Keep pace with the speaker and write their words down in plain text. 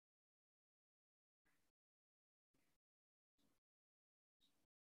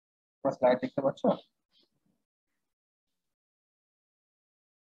তোমরা স্লাইড দেখতে পাচ্ছ?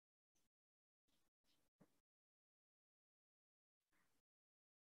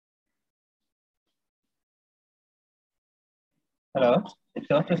 হ্যালো,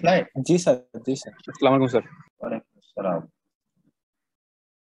 দেখতে পাচ্ছ স্লাইড? জি স্যার, জি স্যার। আসসালামু আলাইকুম স্যার। ওয়ালাইকুম আসসালাম।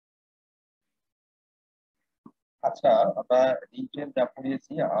 আচ্ছা, আমরা রিটেন যা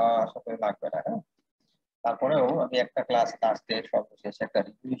পড়িয়েছি আশা করি লাগবে না, হ্যাঁ? তারপরেও আমি একটা ক্লাস লাস্টে সর্বশেষ একটা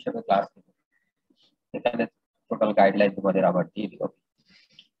রিভিউ হিসেবে ক্লাস দেব, সেখানে টোটাল গাইডলাইন তোমাদের আবার দিয়ে দিব।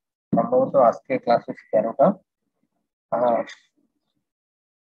 সম্ভবত আজকে ক্লাস হচ্ছে 13টা,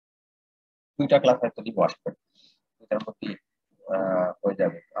 দুইটা ক্লাস হয়তো দিব, আসবে দুইটার মধ্যে হয়ে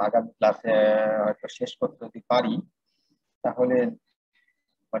যাবে। আগামী ক্লাসে হয়তো শেষ করতে যদি পারি তাহলে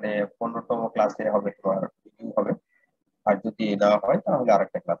মানে 15তম ক্লাসে হবে তোমার রিভিউ হবে, আর যদি না হয় তাহলে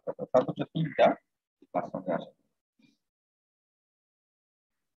আরেকটা ক্লাস হবে, সর্বোচ্চ 3টা ক্লাস হবে আসে।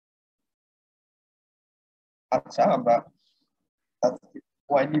 আচ্ছা, আমরা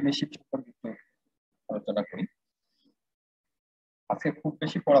ওয়াইনি বেশি সম্পর্কে একটু আলোচনা করি। আজকে খুব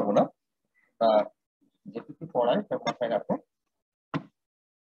বেশি পড়াবো না, যেটুকু পড়াই তার মাথায় রাখো।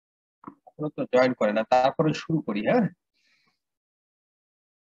 এখনো তো জয়েন করে না, তারপরে শুরু করি, হ্যাঁ?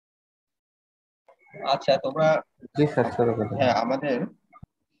 আচ্ছা, তোমরা জি স্যার, শুরু করুন। হ্যাঁ, আমাদের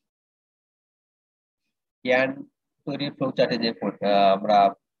জ্ঞান তৈরির ফ্লো চার্টে যে আমরা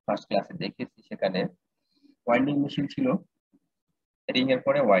ফার্স্ট ক্লাসে দেখেছি, সেখানে ওয়াইন্ডিং মেশিন ছিল, রিং এর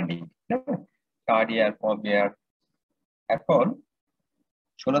পরে ওয়াইন্ডিং, কার্ডিয়ার, কমিয়ার। এখন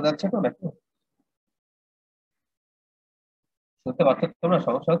শোনা যাচ্ছে তো নাকি? শুনতে পাচ্ছ তোমরা?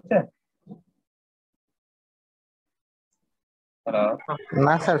 সমস্যা হচ্ছে? হ্যালো?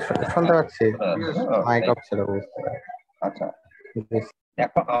 না স্যার, শুনতে পাচ্ছি। শোনা যাচ্ছে না? মাইক অফ ছিল, বুঝতে পারি। আচ্ছা, জি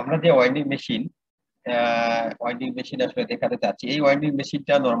দেখো আমরা যে ওয়াইন্ডিং মেশিন আসলে দেখাতে চাচ্ছি, এই ওয়াইন্ডিং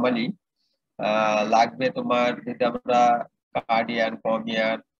মেশিনটা নরমালি লাগবে তোমার যদি আমরা কার্ডিয়ান,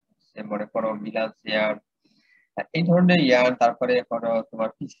 কমিয়ান, মনে করো মিলান্সিয়ান, এই ধরনের ইয়ান, তারপরে করো তোমার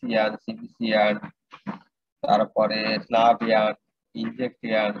পিসিয়ান, সিবিসিয়ান, তারপরে স্লাভিয়ান,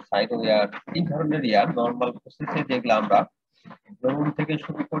 ইনজেক্টিয়ান, সাইডোয়ান, এই ধরনের ইয়ান নর্মাল প্রসেসে যেগুলো আমরা ভ্রমণ থেকে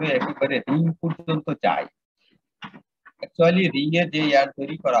শুরু করে একেবারে রিং পর্যন্ত যাই। অ্যাকচুয়ালি রিং এর যে ইয়ান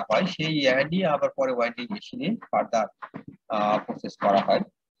তৈরি করা হয় সেই ইয়ানই আবার পরে ওয়াইন্ডিং মেশিনে ফার্দার প্রসেস করা হয়।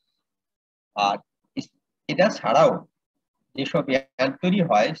 আর এটা ছাড়াও যেসব ইয়ান তৈরি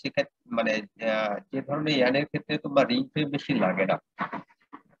হয় সেক্ষেত্রে মানে যে ধরনের ইয়ানের ক্ষেত্রে তোমার রিং ফ্রেম বেশি লাগে না,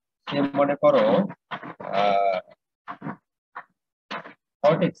 সে মনে করো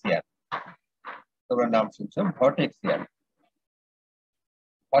ভর্টেক্স ইয়ান, তোমরা নাম শুনছো ভর্টেক্স ইয়ান,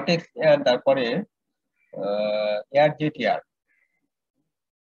 ভর্টেক্স ইয়ান, তারপরে এয়ার জেট ইয়ান,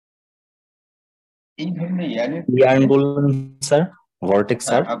 এই ধরনের ইয়ানের ইয়ার্ন বলুন sir, vortex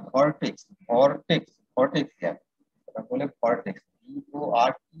sir. Vortex vortex vortex ইয়ান, এটা বলে ভর্টেক্স,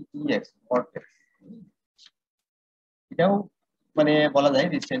 VORTEX, ভর্টেক্স। এটাও মানে বলা যায়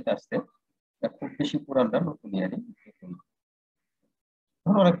রিসেন্ট আসছে, এটা খুব বেশি পুরান না, নতুন ইয়ারই,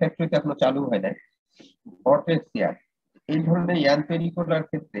 অনেক ফ্যাক্টরিতে এখনো চালু হয় নাই। ভর্টেক্স ইয়ান, এই ধরনের ইয়ান তৈরি করার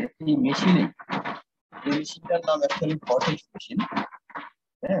ক্ষেত্রে এই মেশিনে, এই মেশিনটার নাম অ্যাকচুয়ালি ভর্টেক্স মেশিন,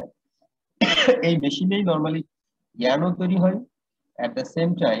 হ্যাঁ? এই মেশিনেই নরমালি ইয়ানও তৈরি হয়, at the same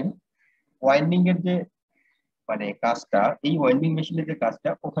time winding এর যে মানে কাজটা, এই ওয়াইন্ডিং মেশিনের যে কাজটা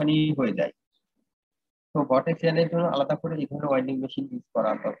ওখানেই হয়ে যায়। তো ভর্টেক্স ইয়ানের জন্য আলাদা করে এই ধরনের ওয়াইন্ডিং মেশিন ইউজ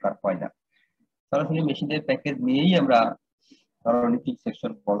করার দরকার হয় না, সরাসরি মেশিনের প্যাকেজ নিয়েই আমরা ধরো নিটিং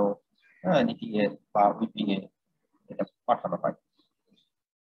সেকশন বলো, হ্যাঁ, নিটিং এ বা হুইপিং এ এটা পাঠানো হয়।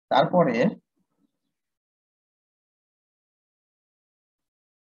 তারপরে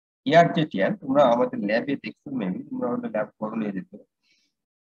এয়ার জেট ইয়ান, তোমরা আমাদের ল্যাবে দেখছো, মেবি তোমরা আমাদের ল্যাব করে নিয়ে যেতে।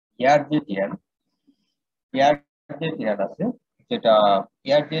 এয়ার জেট ইয়ান, এয়ার জেট ইয়ান আছে, যেটা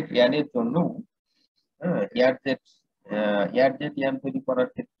এয়ার জেট ইয়ানের জন্য, হ্যাঁ, এয়ার জেট ইয়ান তৈরি করার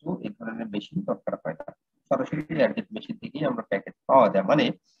ক্ষেত্রেও এই ধরনের মেশিন দরকার হয় না, সরাসরি এয়ার জেট মেশিন থেকেই আমরা প্যাকেজ পাওয়া যায়। মানে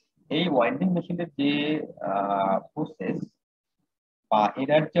এই ওয়াইন্ডিং মেশিনের যে প্রসেস বা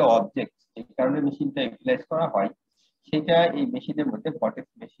এটার যে অবজেক্ট, এই কারণে মেশিনটা ইউটিলাইজ করা হয়, সেটা এই মেশিনের মধ্যে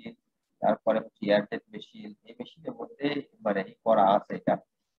ভর্টেক্স মেশিন, তারপরে হচ্ছে এয়ার জেট মেশিন, এই মেশিনের মধ্যে মানে করা আছে, এটা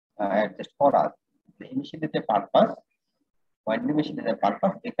অ্যাডজাস্ট করা আছে। এই মেশিনের যে পারপাস, ওয়াইন্ডিং মেশিনের যে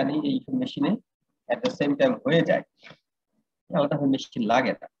পারপাস, এখানেই এই মেশিনে এট দ্য সেম টাইম হয়ে যায়, আলাদা মেশিন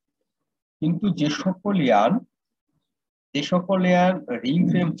লাগে না। কিন্তু যে সকল ইয়ান রিং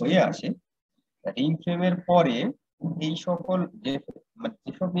ফ্রেম হয়ে আসে, রিং ফ্রেমের পরে এই সকল মানে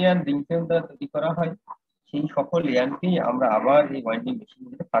যেসব ইয়ান রিং ফ্রেম দ্বারা তৈরি করা হয়, সেই সকল ইয়ানকেই আমরা আবার এই ওয়াইন্ডিং মেশিন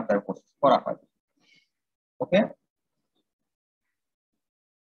দিয়ে ফার্দার প্রসেস করা হয়। ওকে,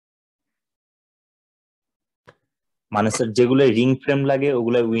 মানে স্যার যেগুলো রিং ফ্রেম লাগে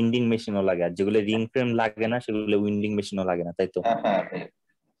ওগুলো উইন্ডিং মেশিনও লাগে, আর যেগুলো রিং ফ্রেম লাগে না সেগুলো উইন্ডিং মেশিনও লাগে না, তাই তো? হ্যাঁ হ্যাঁ,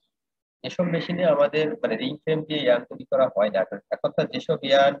 এসব মেশিনে আমাদের মানে রিং ফ্রেম দিয়ে ইয়ার্ন তৈরি করা হয় না। এখন তো যেসব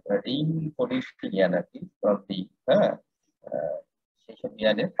ইয়ার্ন রিং প্রডিউসিং ইয়ার্ন আর কি ফ্রম রিং, হ্যাঁ, সেসব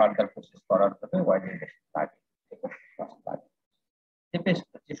ইয়ার্নে ফার্দার প্রসেস করার জন্য ওয়াইন্ডিং মেশিন লাগে।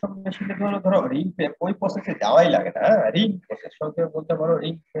 যেসব মেশিনে ধরো রিং ফ্রেম ওই প্রসেসে যাওয়াই লাগে না, রিং প্রসেস সঙ্গে বলতে পারো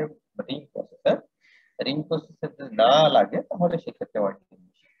ring frame, ring process, ring প্রসেসে যদি না লাগে তাহলে সেক্ষেত্রে ওয়াইন্ডিং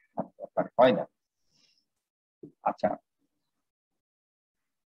মেশিন দরকার হয় না। আচ্ছা,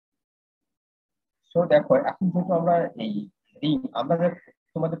 তো দেখো এখন যেহেতু আমরা এই রিং আমাদের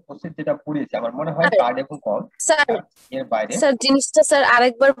তোমাদের প্রসেস যেটা পড়িয়েছি আমার মনে হয় কার্ড এবং কল স্যার এর বাইরে। স্যার জিনিসটা স্যার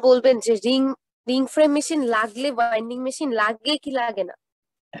আরেকবার বলবেন যে রিং রিং ফ্রেম মেশিন লাগলে ওয়াইন্ডিং মেশিন লাগে কি লাগে না?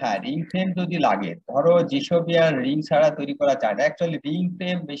 হ্যাঁ, রিং ফ্রেম যদি লাগে, ধরো যেসব ইয়ার রিং ছাড়া তৈরি করা যায় না, অ্যাকচুয়ালি রিং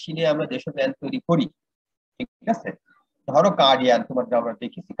ফ্রেম মেশিনে আমরা যেসব ইয়ার তৈরি করি, ঠিক আছে, ধরো কার্ড ইয়ান তোমাদের আমরা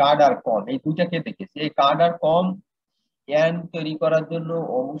দেখেছি, কার্ড আর কম এই দুইটাকে দেখেছি। এই কার্ড আর কম ইয়ান তৈরি করার জন্য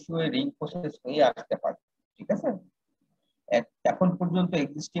অবশ্যই রিং প্রসেস হয়ে আসতে পারে, ঠিক আছে। এখন পর্যন্ত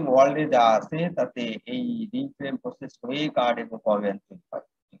এক্সিস্টিং ওয়ার্ল্ডে যা আছে তাতে এই রিং ফ্রেম প্রসেস হয়ে কার্ড এবং কম ইয়ান তৈরি হয়,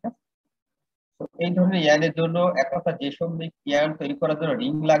 ঠিক আছে। তো এই ধরনের ইয়ানের জন্য এক কথা যেসব ইয়ান তৈরি করার জন্য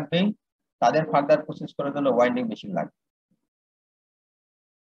রিং লাগবে তাদের ফার্দার প্রসেস করার জন্য ওয়াইন্ডিং মেশিন লাগবে।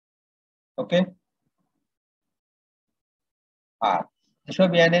 ওকে, আর যেসব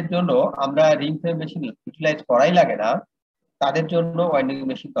ইয়ানের জন্য আমরা রিং ফ্রেম মেশিন ইউটিলাইজ করাই লাগে না তাদের জন্য ওয়াইন্ডিং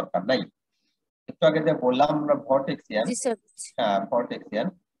মেশিন দরকার নাই। একটু আগে যে বললাম আমরা ভর্টেক্স ইয়ান, জি স্যার। হ্যাঁ ভর্টেক্স ইয়ান,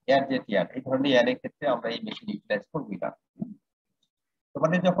 এয়ার জেট ইয়ান, এই ধরনের ইয়ানের ক্ষেত্রে আমরা এই মেশিন ইউটিলাইজ করবি না।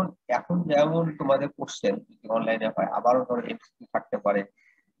 তোমাদের যখন এখন যেমন তোমাদের কোশ্চেন অনলাইনে হয়, আবারও ধরো এমসিকিউ থাকতে পারে,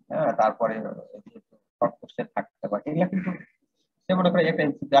 হ্যাঁ, তারপরে শর্ট কোশ্চেন থাকতে পারে, এগুলা কিন্তু সে মনে করে একটা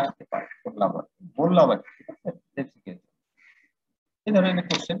এমসিকিউ আসতে পারে, বললাম আর কি, ঠিক আছে। এমসিকিউ এই ধরনের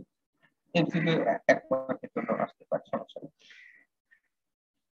কোশ্চেন এমসিকিউ এক মার্কের জন্য আসতে পারে, সমস্যা নেই।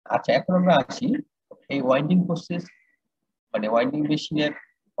 আচ্ছা, এখন আমরা আসি এই ওয়াইন্ডিং প্রসেস মানে ওয়াইন্ডিং মেশিনের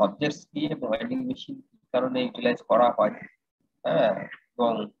অবজেক্টস কি এবং ওয়াইন্ডিং মেশিন কি কারণে ইউটিলাইজ করা হয়, হ্যাঁ,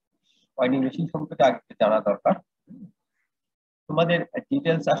 এবং ওয়াইন্ডিং মেশিন সম্পর্কে আগে জানা দরকার। তোমাদের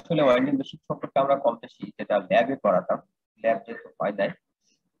ডিটেলস আসলে ওয়াইন্ডিং মেশিন সম্পর্কে আমরা কম বেশি যেটা ল্যাবে করাতাম, ল্যাব যেহেতু হয় নাই,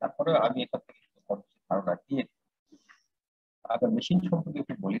 তারপরে আমি এখান থেকে কম বেশি ধারণা দিয়ে আবার মেশিন সম্পর্কে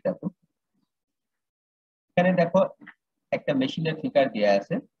একটু বলি। দেখো এখানে দেখো একটা মেশিনের ফিগার দেওয়া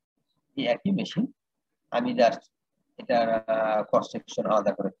আছে, এই একই মেশিন, আমি জাস্ট এটার ক্রস সেকশন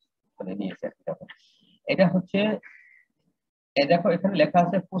আলাদা করে মানে নিয়েছি। দেখো এটা হচ্ছে, এই দেখো এখানে লেখা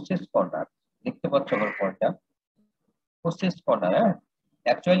আছে প্রসেস কর্নার, দেখতে পাচ্ছ আমার পয়েন্টটা, প্রসেস কর্নার। হ্যাঁ,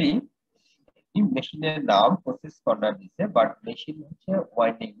 অ্যাকচুয়ালি এই মেশিনের নাম প্রসেস কর্নার দিচ্ছে, বাট মেশিন হচ্ছে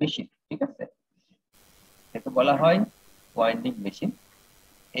ওয়াইন্ডিং মেশিন, ঠিক আছে। এটাকে বলা হয় ওয়াইন্ডিং মেশিন।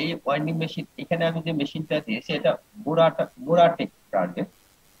 এই ওয়াইন্ডিং মেশিন এখানে আমি যে মেশিনটা দিয়েছি এটা মুরাটেক ব্র্যান্ডের,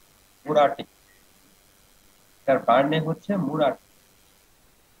 মুরাটেক, তার ব্র্যান্ড নেম হচ্ছে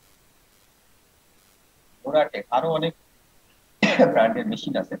মুরাটেক। আরো অনেক ব্র্যান্ডের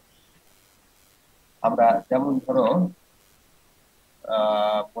মেশিন আছে, আমরা যেমন ধরো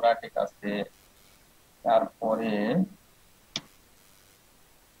মুরাটেক আছে, তারপরে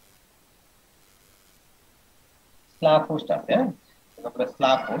স্লাপোস্ট আছে,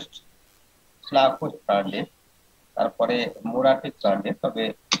 স্লাপোস্ট ব্র্যান্ডের, তারপরে মোরাটেক ব্র্যান্ডের। তবে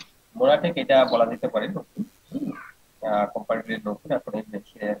মোরাটেক এটা বলা যেতে পারে নতুন কোম্পানির নতুন, এখন এই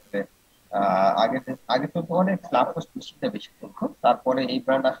মেশিনে আসলে আগে আগে তো অনেক স্লাপোস্ট মেশিনটা বেশি চলতো, তারপরে এই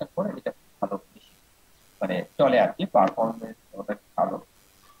ব্র্যান্ড আসার পরে এটা ভালো বেশি মানে চলে আর কি, পারফরমেন্স অনেক ভালো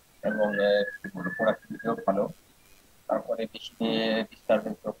এবং প্রোডাক্টিভিটিও ভালো, তারপরে মেশিনে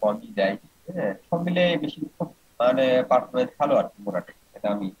ডিস্টারবেন্সও কমই দেয়, হ্যাঁ, সব মিলে মেশিন খুব মানে পারফরমেন্স ভালো আর কি মোটামুটি। এটা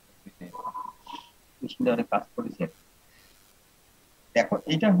আমি মেশিনে অনেক কাজ করেছি। দেখো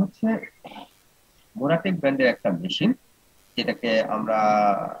এটা হচ্ছে মোরাটেক ব্র্যান্ডের একটা মেশিন, যেটাকে আমরা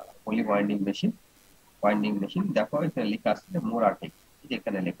বলি ওয়াইন্ডিং মেশিন। ওয়াইন্ডিং মেশিন দেখো এখানে লেখা আছে মোরাটেক,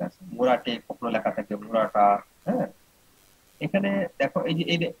 এখানে লেখা আছে মোরাটেক, কখনো লেখা থাকে মোরাটা, হ্যাঁ। এখানে দেখো এই যে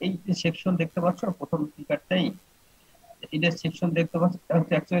এই যে সেকশন দেখতে পাচ্ছ প্রথম ফিগারটাই, এই যে সেকশন দেখতে পাচ্ছ এটা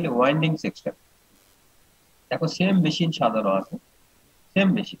হচ্ছে অ্যাকচুয়ালি ওয়াইন্ডিং সেকশন। দেখো সেম মেশিন সাজানো আছে, সেম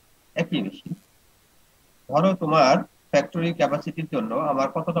মেশিন, একই মেশিন। ধরো তোমার ফ্যাক্টরি ক্যাপাসিটির জন্য আমার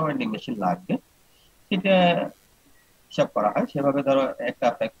কতটা ওয়াইন্ডিং মেশিন লাগবে সেটা হিসাব করা হয়, সেভাবে ধরো একটা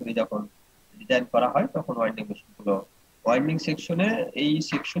ফ্যাক্টরি যখন ডিজাইন করা হয় তখন ওয়াইন্ডিং মেশিন গুলো ওয়াইন্ডিং সেকশনে, এই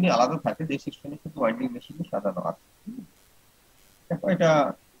সেকশনে আলাদা থাকে যে সেকশনে শুধু ওয়াইন্ডিং মেশিন সাজানো আছে। দেখো এটা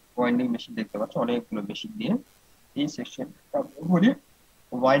ওয়াইন্ডিং মেশিন দেখতে পাচ্ছ, অনেকগুলো মেশিন দিয়ে এই সেকশনটা বলি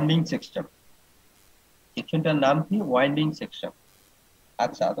ওয়াইন্ডিং সেকশন। সেকশনটার নাম কি? Winding section.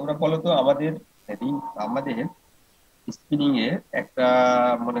 আচ্ছা, তোমরা বলো তো আমাদের আমাদের স্পিনিং এর একটা,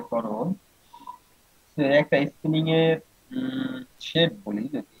 মনে করো একটা স্পিনিং এর শেড বলি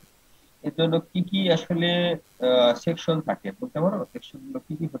যদি, এর জন্য কি কি আসলে সেকশন থাকে বলতে পারো? সেকশন গুলো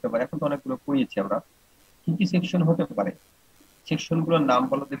কি কি হতে পারে? এখন তো অনেকগুলো পড়িয়েছি আমরা, কি কি সেকশন হতে পারে? সেকশন গুলোর নাম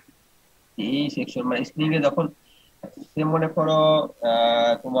বলো দেখি। এই সেকশন মানে স্প্রিং এ যখন সে মনে করো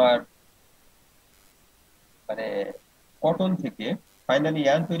তোমার মানে কটন থেকে ফাইনালি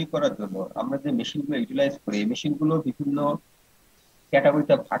ইয়ার্ন তৈরি করার জন্য আমরা যে মেশিন গুলো ইউটিলাইজ করি, এই মেশিন গুলো বিভিন্ন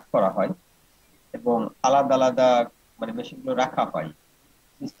ক্যাটাগরিতে ভাগ করা হয় এবং আলাদা আলাদা মানে মেশিন গুলো রাখা হয়,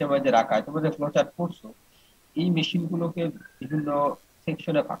 সিস্টেমে যে রাখা হয়। তোমরা যে ফ্লো চার্ট করছো, এই মেশিন গুলোকে বিভিন্ন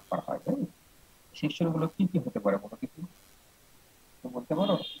সেকশনে ভাগ করা হয়। সেকশন গুলো কি কি হতে পারে বলো কিছু তো বলতে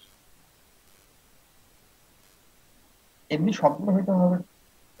পারো? এমনি সবগুলো হইতে হবে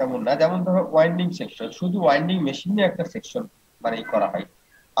তেমন না, যেমন ধরো ওয়াইন্ডিং সেকশন, শুধু ওয়াইন্ডিং মেশিনে একটা সেকশন মানে করা হয়,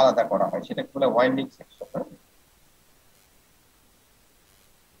 আলাদা করা হয়, সেটাকে বলে ওয়াইন্ডিং সেকশন।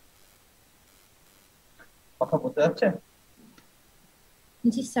 কথা বলতে যাচ্ছে?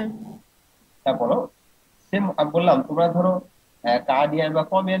 জি স্যার। হ্যাঁ বলো। সেম আমি বললাম, তোমরা ধরো কার্ডিয়ান বা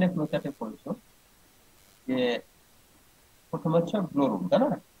কমিয়ানে ফ্লোচার্টে পড়েছো যে প্রথম হচ্ছে গ্লো রুম, তাই না?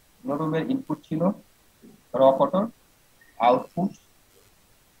 গ্লো রুমের ইনপুট ছিল র cotton, output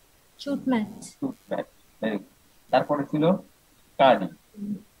shoot mat. Tooth mat. তারপরে ছিল কার্ডিং,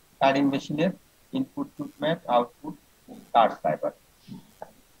 কার্ডিং মেশিনের input tooth mat, output card fibre.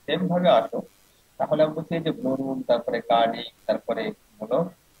 Same ভাবে আসো, তাহলে আমি বলছি যে ব্লো রুম, তারপরে কার্ডিং, তারপরে হলো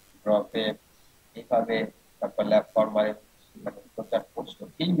ড্রপে, এইভাবে তারপর ল্যাব ফরমারে মানে প্রচার করছো।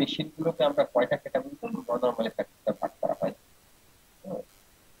 এই মেশিন গুলোকে আমরা কয়টা ক্যাটাগরি নরমালি ভাগ করা হয়?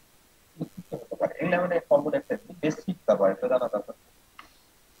 হতে পারে এগুলা মানে কমন একটা বেসিক ব্যাপার, এটা জানা দরকার।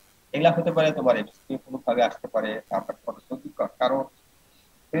 এগুলা হতে পারে তোমার এমসিকিউ কোনো ভাবে আসতে পারে। আমরা যদি কারো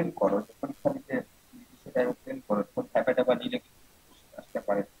ফেল করো, যে পরীক্ষা দিতে সেটা ফেল করো, তখন ফ্যাপা ট্যাপা নিলে কিন্তু আসতে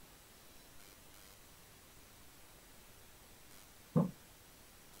পারে।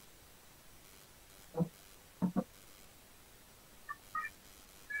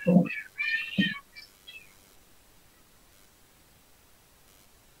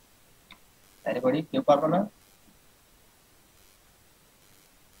 এনিবডি কেউ পারবে না?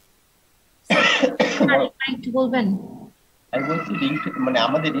 বলো। একটু বলবেন? আমি বলছি মানে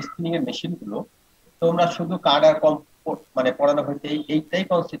আমাদের স্পিনিং এর মেশিন গুলো তোমরা শুধু কার্ড আর কম মানে পড়ানো হয়েছে এইটাই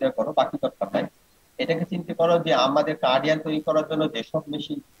কনসিডার করো, বাকি দরকার নাই। এটাকে চিন্তা করো যে আমাদের কার্ডিয়ান তৈরি করার জন্য যেসব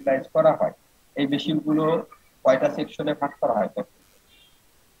মেশিন ইউটিলাইজ করা হয়, এই মেশিন গুলো কয়টা সেকশনে ভাগ করা হয়?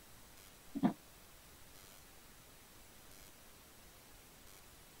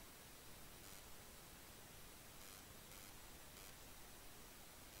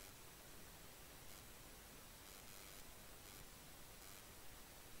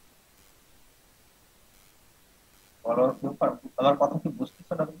 বলো কেউ আমার কথা কি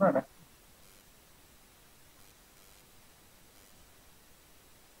বুঝতেছো না তোমরা না?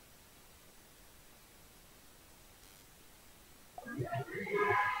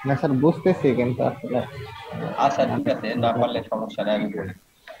 না স্যার, বুঝতেছি কিন্তু আসলে আচ্ছা ঠিক আছে, না পারলে সমস্যা নেই, আমি বলি।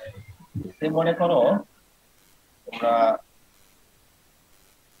 সে মনে করো তোমরা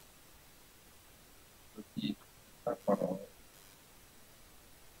যদি করো,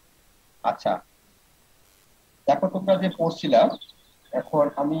 আচ্ছা দেখো তোমরা যে পড়ছিলাম, এখন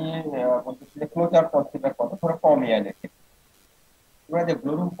আমি বলতেছি যে ক্লোজার কনসিডার করো ধরো কম ইয়ারের ক্ষেত্রে। তোমরা যে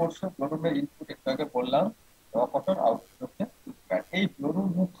ব্লোরুম পড়ছো, ব্লোরুমের ইনপুট একটু আগে বললাম র কটন, আউটপুট হচ্ছে টুথপ্যাড। এই ব্লোরুম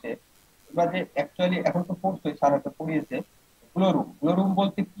হচ্ছে তোমরা যে অ্যাকচুয়ালি এখন তো পড়ছোই, স্যার হয়তো পড়িয়েছে। ব্লোরুম, ব্লোরুম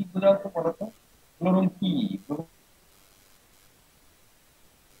বলতে কি বোঝাও তো বলো তো? ব্লোরুম কি?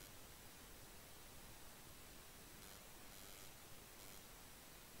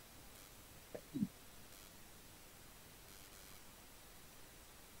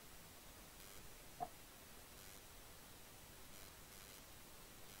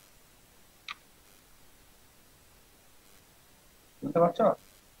 বুঝতে পারছো?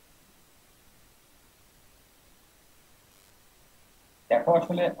 দেখো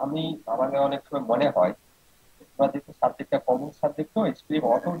আসলে আমাদের অনেক সময় মনে হয় তোমরা যেহেতু সাবজেক্টটা কমন সাবজেক্ট, তো স্ট্রিম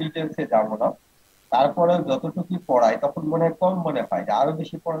অত ডিটেলসে যাবো না, তারপরে যতটুকু পড়াই তখন মনে হয় কম, মনে হয় যে আরো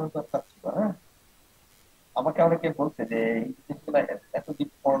বেশি পড়ানোর দরকার ছিল। হ্যাঁ, আমাকে অনেকে বলছে যে এই জিনিসগুলো এত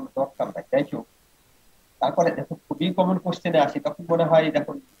ডিপ পড়ানোর দরকার নাই। যাই হোক, তারপরে যখন খুবই কমন কোশ্চেনে আসি তখন মনে হয়,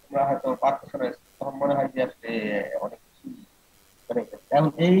 দেখুন তোমরা হয়তো পারতেছো না, তখন মনে হয় যে আসলে অনেক কিছু মানে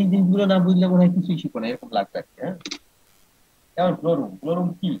এখন এই জিনিসগুলো না বুঝলে মনে হয় কিছুই শিখো না, এরকম লাগবে আর কি। হ্যাঁ, যেমন গ্লোরুম, গ্লোরুম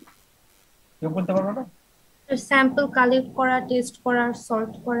কি কেউ বলতে পারবো না? স্যাম্পল কালেক্ট করা, টেস্ট করা,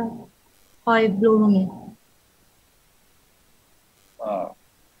 সর্ট করা। হয় ব্লো রুমে।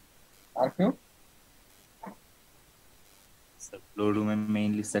 আর কেউ? ফ্লো রুমে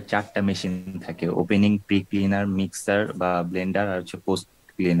মেইনলি স্যার 4টা মেশিন থাকে, ওপেনিং, প্রি ক্লিনার, মিক্সার বা ব্লেন্ডার আর হচ্ছে পোস্ট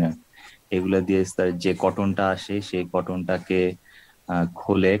ক্লিনার। এগুলো দিয়ে স্যার যে কটনটা আসে সেই কটনটাকে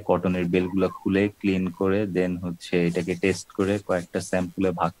খুলে, কটনের বেলগুলো খুলে ক্লিন করে দেন হচ্ছে এটাকে টেস্ট করে কয়েকটা স্যাম্পলে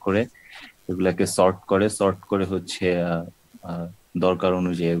ভাগ করে এগুলাকে সর্ট করে হচ্ছে দরকার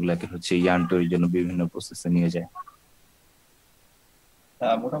অনুযায়ী এগুলাকে হচ্ছে ইয়ার্ন তৈরির জন্য বিভিন্ন প্রসেসে নিয়ে যায়।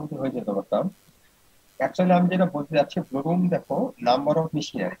 মোটামুটি হয়ে যেতে পারতাম। অ্যাকচুয়ালি আমি যেটা বলতে যাচ্ছি, ব্লুরুম দেখো নাম্বার অফ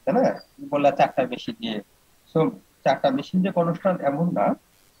মেশিনারি, তাই না? তুমি বললা 4টা মেশিন দিয়ে। সো 4টা মেশিন যে কনস্ট্যান্ট এমন না,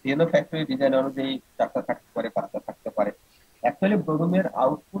 বিভিন্ন ফ্যাক্টরি ডিজাইন অনুযায়ী 4টা থাকতে পারে, 5টা থাকতে পারে। অ্যাকচুয়ালি ব্লুরুমের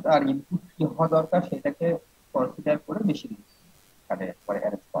আউটপুট আর ইনপুট কি হওয়া দরকার সেটাকে কনসিডার করে মেশিন মানে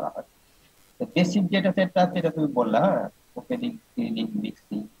অ্যারেঞ্জ করা হয়। বেসিক যেটা সেটটা যেটা তুমি বললা, হ্যাঁ, ওপেনিং, ক্লিনিং,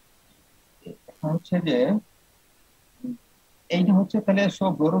 মিক্সিং, এটা হচ্ছে যে এইটা হচ্ছে তাহলে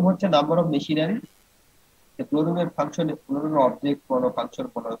সব ব্লুরুম হচ্ছে number of machinery. ক্লোরুমের function, ক্লোরুমের object কোনো ফাংশন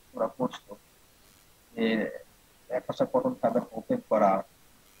কোনো তোমরা পড়ছো যে একটা প্রথম ফাইবার ওপেন করা,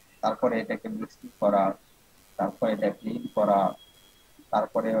 তারপরে এটাকে মিক্সিং করা, তারপরে এটা ক্লিন করা,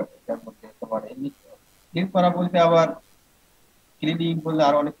 তারপরে এটার মধ্যে তোমার এমনি ক্লিন করা বলতে আবার ক্লিনিং বললে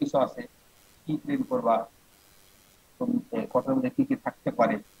আরো অনেক কিছু আছে। কি ক্লিন করবা, কটনের মধ্যে কি কি থাকতে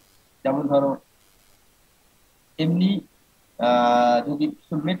পারে, যেমন ধরো এমনি যদি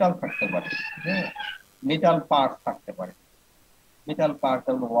মেটাল থাকতে পারে, হ্যাঁ, মেটাল পার্ট থাকতে পারে, মেটাল পার্ট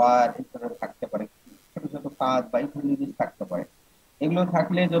যেমন ওয়্যার এই ধরনের থাকতে পারে, ছোট ছোট কাজ বা এই ধরনের জিনিস থাকতে পারে। এগুলো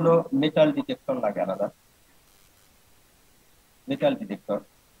থাকলে যেন মেটাল ডিটেক্টর লাগে আলাদা, মেটাল ডিটেক্টর।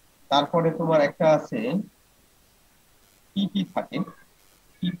 তারপরে তোমার একটা আছে পিপি থাকে,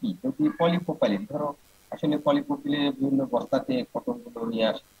 পিপি যদি পলিপ্রোপাইলিন ধরো, আসলে পলিপ্রোপিলিনের বিভিন্ন বস্তাতে কটন গুলো নিয়ে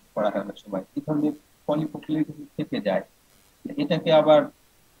করা হয় অনেক সময়, এই ধরনের পলিপ্রোপিলিন থেকে যায়, এটাকে আবার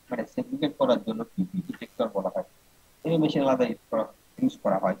মানে সেগ্রিগেট করার জন্য পিপি ডিটেক্টর বলা হয়। এই মেশিন আলাদা ইউজ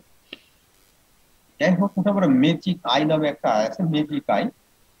করা হয়। যাই হোক, ওটা আবার ম্যাজিক আই নামে একটা আছে, ম্যাজিক আই,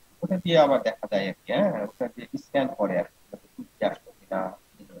 ওটা দিয়ে আবার দেখা যায় আর কি। হ্যাঁ, ওটা দিয়ে স্ক্যান করে আর কি আসলো কিনা।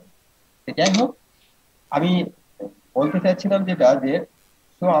 যাই হোক, আমি বলতে চাচ্ছিলাম যেটা যে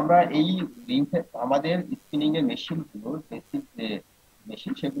তো আমরা এই আমাদের স্পিনিং এর মেশিন গুলো, বেসিক যে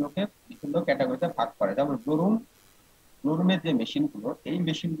মেশিন সেগুলোকে বিভিন্ন ক্যাটাগরিতে ভাগ করে। যেমন ফ্লোরুমের যে মেশিন গুলো, এই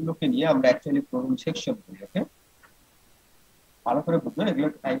মেশিন গুলোকে নিয়ে আমরা অ্যাকচুয়ালি ফ্লোরুম সেকশন বলি। ওকে, ভালো করে বুঝবেন, এগুলো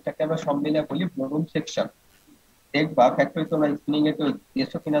এটাকে আমরা সব মিলে বলি ফ্লোরুম সেকশন। দেখবা ফ্যাক্টরি তোমরা স্পিনিং এ তো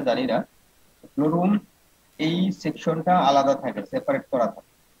গেছো কিনা জানি না, ফ্লোরুম এই সেকশনটা আলাদা থাকে, সেপারেট করা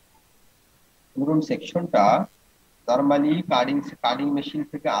থাকে। ফ্লোরুম সেকশনটা নরমালি কাটিং মেশিন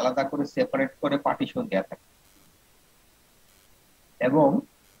থেকে আলাদা করে সেপারেট করে পার্টিশন দেওয়া থাকে, এবং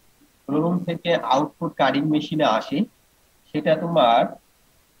ফ্লোরুম থেকে আউটপুট কাটিং মেশিনে আসে, সেটা তোমার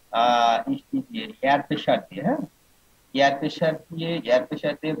এয়ার প্রেসার দিয়ে, হ্যাঁ, এয়ার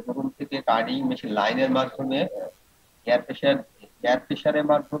প্রেসার দিয়ে ফ্লোরুম থেকে কাটিং মেশিন লাইনের মাধ্যমে এয়ার প্রেসারের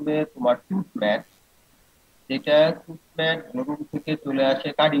মাধ্যমে তোমার টুথম্যাট, যেটা টুথম্যাট ফ্লোরুম থেকে চলে আসে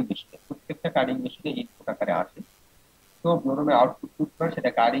কাটিং মেশিনে, প্রত্যেকটা কাটিং মেশিনে ইনপুট আকারে আসে। তো ফ্লোরুমের আউটপুট টুথম্যাট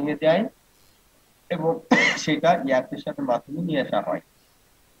সেটা কাটিং এ যায় এবং সেটা এয়ার প্রেসারের মাধ্যমে নিয়ে আসা হয়,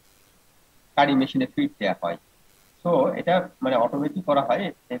 কাটিং মেশিনে ফিড দেওয়া হয়। তো এটা মানে অটোমেটিক করা হয়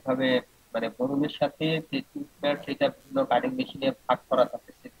এভাবে, মানে ফ্লোরুমের সাথে যে টুথম্যাট সেটা বিভিন্ন কাটিং মেশিনে ভাগ করা থাকে,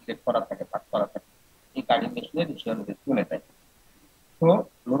 সেগ্রিগেট করা থাকে, ভাগ করা থাকে, এই কাটিং মেশিনে রেশিও অনুযায়ী চলে যায়। তো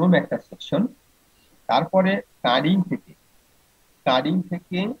ফ্লোরুম একটা সেকশন। তারপরে কাটিং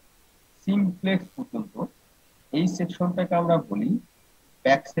থেকে সিমপ্লেক্স পর্যন্ত এই সেকশনটাকে আমরা বলি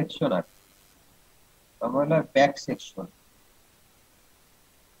ব্যাক সেকশন। আর আমরা ব্যাক সেকশন,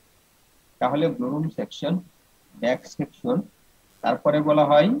 তাহলে ফ্লোরুম সেকশন, ব্যাক সেকশন, তারপরে বলা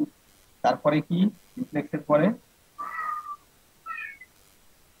হয়, তারপরে কি সিমপ্লেক্সের পরে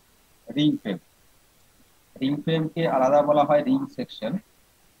রিং ফ্রেম, রিং ফ্রেমকে আলাদা বলা হয় রিং সেকশন।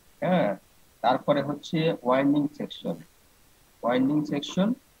 হ্যাঁ, তারপরে হচ্ছে ওয়াইন্ডিং সেকশন,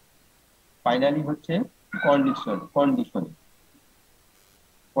 ফাইনালি হচ্ছে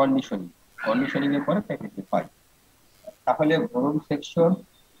কন্ডিশনিং এর পরে প্যাকেজিং হয়। তাহলে ফ্লোরুম section,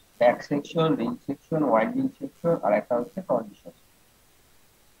 back section, ring section, winding section, আর একটা হচ্ছে কন্ডিশন।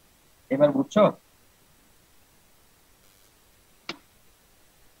 এবার বুঝছো?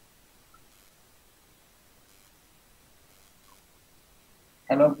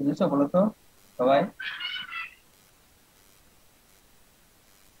 হ্যালো, বুঝেছো বলো তো সবাই?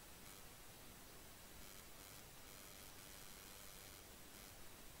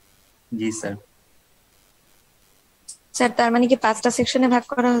 জি স্যার। স্যার তার মানে কি 5টা সেকশনে ভাগ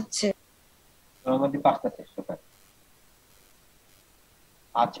করা হচ্ছে? মধ্যে 5টা সেকশন থাকে।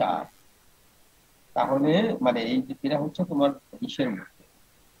 আচ্ছা, তাহলে মানে এই যে এরা হচ্ছে তোমার ইসের মধ্যে,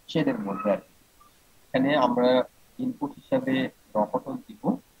 শেডের মধ্যে আর কি। এখানে আমরা ইনপুট হিসাবে রকটন দিব,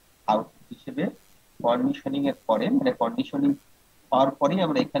 আউটপুট হিসেবে কন্ডিশনিং এর পরে, মানে কন্ডিশনিং পাওয়ার পরেই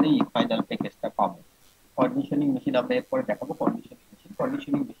আমরা এখানে এই ফাইনাল প্যাকেজটা পাবো। কন্ডিশনিং মেশিন আমরা এরপরে দেখাবো।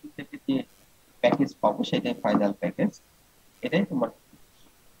 কন্ডিশনিং মেশিন থেকে যে প্যাকেজ পাবো সেটাই ফাইনাল প্যাকেজ। এটাই তোমার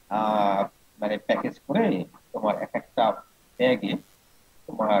মানে প্যাকেজ করে তোমার এক একটা ব্যাগে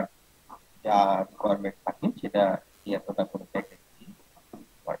তোমার যা রিকোয়ারমেন্ট থাকে সেটা এতটা করে প্যাকেজ দিই।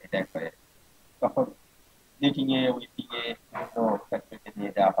 এটা একবারে তখন মিটিং এ উইটিং এ ফ্যাক্টরিতে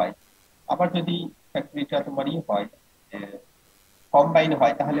নিয়ে যাওয়া হয়। আবার যদি ফ্যাক্টরিটা তোমার হয় কম্বাইন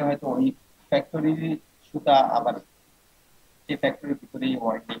হয়, তাহলে হয়তো ওই ফ্যাক্টরির সুতা আবার যে ফ্যাক্টরির ভিতরেই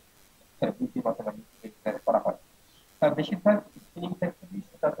ওয়ার্কিং করা হয়। তার বেশিরভাগ স্পিনিং ফ্যাক্টরি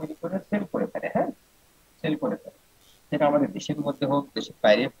সুতা তৈরি করে সেল করে ফেলে। হ্যাঁ, সেল করে ফেলে, সেটা আমাদের দেশের মধ্যে হোক দেশের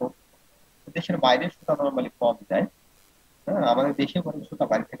বাইরে হোক। দেশের বাইরে সুতা নর্মালি কম যায়। হ্যাঁ, আমাদের দেশে বরং সুতা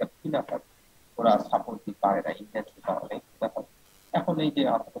বাইরে থেকে কিনা হয়, ওরা সাপোর্ট দিতে পারে না, ইন্ডিয়ান সুতা অনেক কিনা হয়। এখন এই যে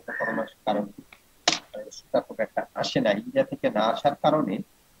আপাতত করোনার কারণে সুতা খুব একটা আসে না, ইন্ডিয়া থেকে না আসার কারণে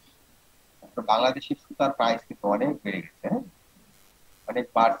বাংলাদেশের সুতার প্রাইস কিন্তু অনেক বেড়ে গেছে। হ্যাঁ, অনেক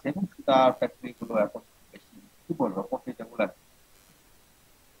বাড়ছে এবং সুতা ফ্যাক্টরি গুলো এখন বেশি কি বলবো প্রফিটেবল আর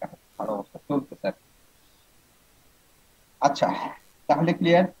ভালো অবস্থা চলতেছে। আচ্ছা, তাহলে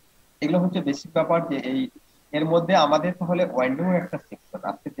ক্লিয়ার? এগুলো হচ্ছে বেসিক ব্যাপার যে এই এর মধ্যে আমাদের তাহলে ওয়াইন্ডিং এর একটা সেকশন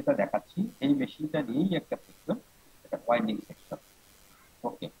আজকে যেটা দেখাচ্ছি, এই মেশিনটা নিয়েই একটা সেকশন, এটা ওয়াইন্ডিং সেকশন।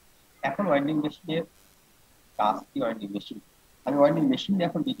 ওকে, এখন ওয়াইন্ডিং মেশিনের কাজ কি? ওয়াইন্ডিং মেশিন আমি ওয়াইন্ডিং মেশিন নিয়ে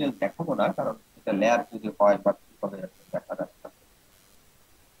এখন ডিটেইলস দেখাবো না, কারণ এটা লেয়ার যদি হয় বা কিভাবে দেখা যাচ্ছে।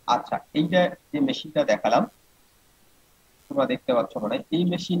 আচ্ছা, এইটা যে মেশিনটা দেখালাম তোমরা দেখতে পাচ্ছ মনে হয়, এই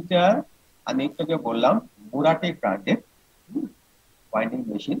মেশিনটা আমি একটু আগে বললাম মুরাটেক ব্র্যান্ডের ওয়াইন্ডিং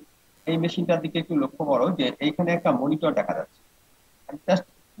মেশিন। এই মেশিনটার দিকে একটু লক্ষ্য করো যে এইখানে একটা মনিটর দেখা যাচ্ছে। আমি জাস্ট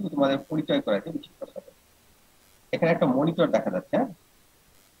তোমাদের পরিচয় করাই দিই মেশিনটার সাথে। এখানে একটা মনিটর দেখা যাচ্ছে।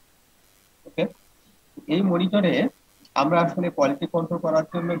 ওকে, এই মনিটরে আমরা আসলে কোয়ালিটি কন্ট্রোল করার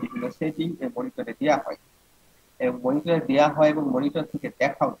জন্য বিভিন্ন সেটিং এই মনিটরে দেওয়া হয়, এবং মনিটরে দেওয়া হয় এবং মনিটর থেকে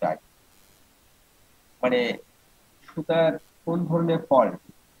দেখাও যায় মানে সুতার কোন ধরনের ফল্ট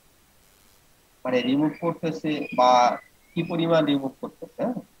মানে রিমুভ করতেছে বা কি পরিমাণ রিমুভ করতেছে,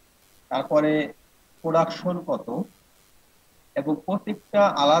 তারপরে প্রোডাকশন কত, এবং প্রত্যেকটা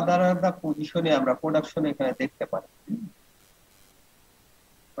আলাদা আলাদা পজিশনে আমরা প্রোডাকশন এখানে দেখতে পারি।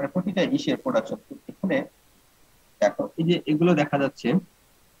 মানে প্রতিটা ইসের প্রোডাকশন এখানে দেখো, এই যে এগুলো দেখা যাচ্ছে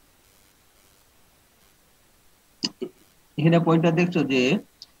এখানে পয়েন্টটা দেখছো যে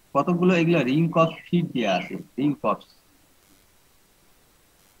কতগুলো এগুলো রিং কপস ফিট দেওয়া আছে। রিং কপস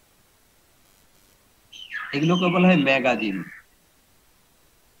এগুলোকে বলা হয় ম্যাগাজিন।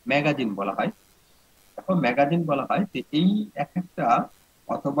 ম্যাগাজিন বলা হয়। এখন ম্যাগাজিন বলা হয় যে এই এক একটা,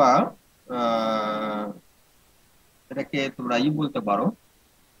 অথবা এটাকে তোমরা বলতে পারো,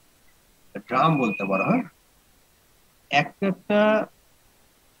 ড্রাম বলতে পারো। হ্যাঁ, একটা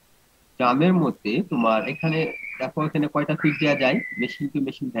ড্রামের মধ্যে তোমার এখানে দেখো এখানে কয়টা ফিট দেওয়া যায়, মেশিন টু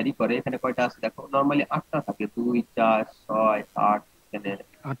মেশিন ভ্যারি করে। এখানে কয়টা আছে দেখো, নর্মালি 8টা থাকে, 2 4 6 8, এখানে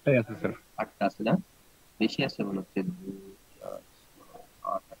 8টাই আছে স্যার। 8টা আছে না? বেশি আছে মনে হচ্ছে, 2 4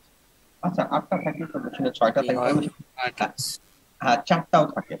 8 আছে। আচ্ছা, 8টা থাকে তো মেশিনে 6টা থাকে, হ্যাঁ 4টাও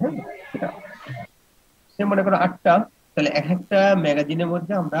থাকে। হ্যাঁ, সেটা সে মনে করো 8টা, তাহলে এক একটা ম্যাগাজিনের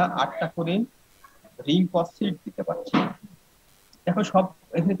মধ্যে আমরা 8টা করে রিং কস সিট দিতে পারছি। দেখো সব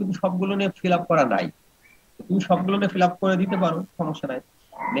এখানে কিন্তু সবগুলো নিয়ে ফিল আপ করা নাই, তুমি সবগুলো নিয়ে ফিল আপ করে দিতে পারো, সমস্যা নাই।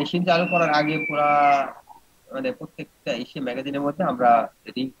 মেশিন চালু করার আগে পুরা মানে প্রত্যেকটা এসে ম্যাগাজিনের মধ্যে আমরা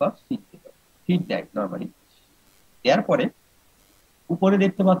রিং কস সিট দিতে ফিট দেয় নর্মালি। দেওয়ার পরে উপরে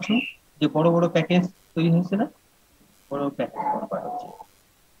দেখতে পাচ্ছ যে বড় বড় প্যাকেজ তৈরি হয়েছে না, বড় প্যাকেজ করা হচ্ছে।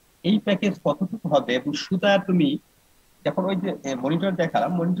 এই প্যাকেজ কতটুকু হবে এবং সুতা তুমি যখন ওই যে মনিটর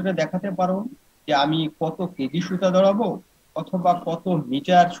দেখালাম, মনিটরে দেখাতে পারো যে আমি কত কেজি সুতা ধরাবো অথবা কত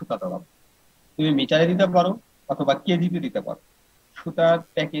মিটার সুতা ধরাবো। তুমি মিটারে দিতে পারো অথবা কেজিতে দিতে পারো সুতার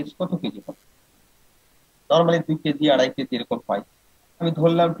প্যাকেজ কত কেজি হবে। নর্মালি 2 কেজি 2.5 কেজি এরকম হয়, আমি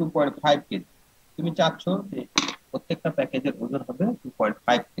ধরলাম 2.5 কেজি। তুমি চাচ্ছ যে প্রত্যেকটা প্যাকেজের ওজন হবে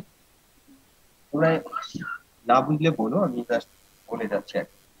 2.5 কেজি। তোমরা না বুঝলে বলো, আমি জাস্ট বলে যাচ্ছি।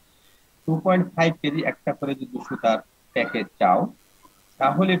 2.5 কেজি একটা করে যদি সুতার প্যাকেজ চাও,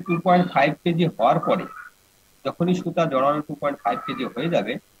 তাহলে 2.5 কেজি হওয়ার পরে যখনই সুতা জড়ানো 2.5 কেজি হয়ে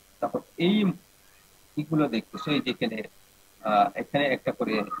যাবে, তখন এই এগুলো দেখতেছো, এই যেখানে এখানে একটা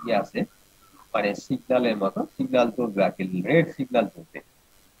করে ইয়ে আছে, মানে সিগন্যালের মতো সিগন্যাল চলবে আর কি, রেড সিগন্যাল চলবে।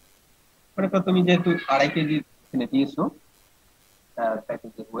 মনে করো তুমি যেহেতু 2.5 কেজি এখানে দিয়েছো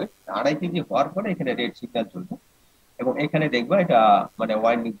প্যাকেজের ওয়েট, 2.5 কেজি হওয়ার পরে এখানে রেড সিগন্যাল চলবে এবং এখানে দেখবা এটা মানে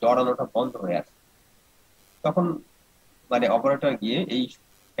ওয়াইন্ডিং জড়ানোটা বন্ধ হয়ে আছে। তখন মানে অপারেটর গিয়ে এই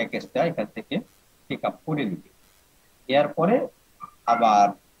প্যাকেজটা এখান থেকে টেক আপ করে নিবে, এর পরে আবার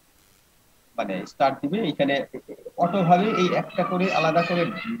মানে স্টার্ট দিবে। এখানে অটো ভাবে এই একটা করে আলাদা করে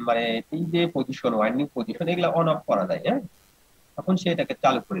মানে এই যে পজিশন ওয়াইন্ডিং পজিশন এগুলো অন অফ করা যায়। হ্যাঁ, তখন সে এটাকে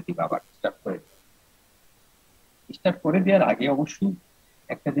চালু করে দিবে, আবার স্টার্ট করে দিবে। স্টার্ট করে দেওয়ার আগে অবশ্যই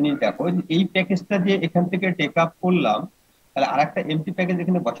একটা জিনিস দেখো, যে এই প্যাকেজটা যে এখান থেকে টেক আপ করলাম, তাহলে আর একটা এমটি প্যাকেজ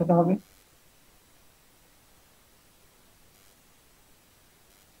এখানে বসাতে হবে,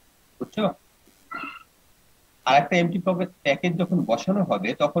 বুঝছো? আর একটা এমটি প্যাকেজ যখন বসানো হবে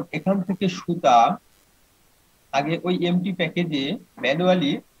তখন এখান থেকে সুতা আগে ওই এমটি প্যাকেজে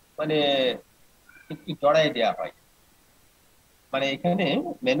ম্যানুয়ালি মানে একটু জড়াই দেওয়া হয়। মানে এখানে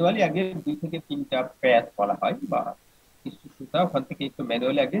ম্যানুয়ালি আগে 2 থেকে 3টা প্যাচ বলা হয় বা কিছু সুতা ওখান থেকে একটু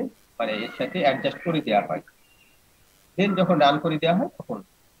ম্যানুয়ালি আগে মানে এর সাথে অ্যাডজাস্ট করে দেওয়া হয়। দেন যখন রান করে দেওয়া হয় তখন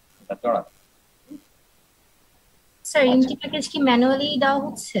এটা জড়াবে। স্যার আচ্ছা, এমটি প্যাকেজ কি ম্যানুয়ালি দেওয়া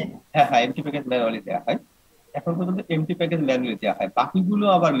হচ্ছে? হ্যাঁ হ্যাঁ, এমটি প্যাকেজ ম্যানুয়ালি দেওয়া হয়। এখন পর্যন্ত এমটি প্যাকেজ ম্যানুয়ালি দেওয়া হয়, বাকিগুলো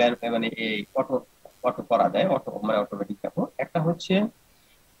আবার মানে এই অটো অটো করা যায়, অটো মানে অটোমেটিক। দেখো একটা হচ্ছে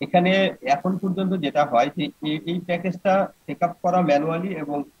এখানে এখন পর্যন্ত যেটা হয় যে এই প্যাকেজটা টেক আপ করা ম্যানুয়ালি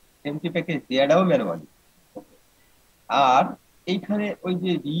এবং এমটি প্যাকেজ দেওয়াটাও ম্যানুয়ালি। আর এইখানে ওই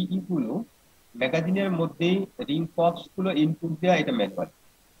যে গুলো ম্যাগাজিনের মধ্যেই রিং পপস গুলো ইনপুট দেওয়া, এটা ম্যানুয়ালি।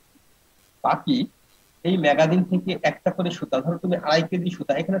 বাকি এই ম্যাগাজিন থেকে একটা করে সুতা, ধরো তুমি 2.5 কেজি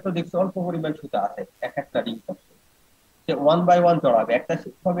সুতা, এখানে তো দেখছো অল্প পরিমাণ সুতা আছে এক একটা রিং পপস, সে 1 বাই 1 জড়াবে, একটা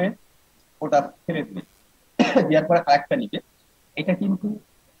শেষ হবে ওটা ছেড়ে দিবে, দেওয়ার পরে আরেকটা নিবে। এটা কিন্তু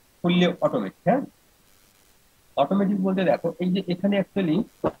ফুললি অটোমেটিক। হ্যাঁ, অটোমেটিক বলতে দেখো এই যে এখানে অ্যাকচুয়ালি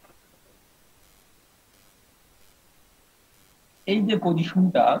এই যে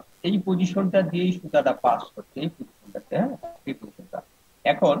পজিশনটা, এই পজিশনটা দিয়ে সুতাটা পাস করছে, এই পজিশনটাতে। হ্যাঁ, এই পজিশনটা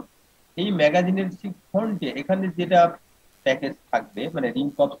এখন এই ম্যাগাজিনের ফ্রন্টে এখানে যেটা প্যাকেজ থাকবে মানে রিং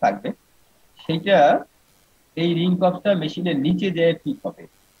কপ থাকবে, সেটা এই রিং কপটা মেশিনের নিচে যে ফিট হবে,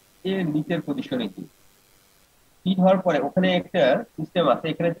 এর নিচের পজিশনে কি ফিট হওয়ার পরে ওখানে একটা সিস্টেম আছে,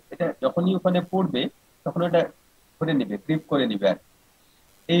 এখানে এটা যখনই ওখানে পড়বে তখন ওটা করে নিবে, গ্রিপ করে নিবে। আর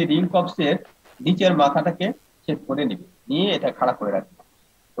এই রিং কপসের নিচের মাথাটাকে সে ধরে নিবে, নিয়ে এটা খাড়া করে রাখবে।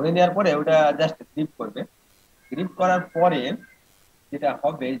 ধরে নেওয়ার পরে ওটা জাস্ট গ্রিপ করবে। গ্রিপ করার পরে যেটা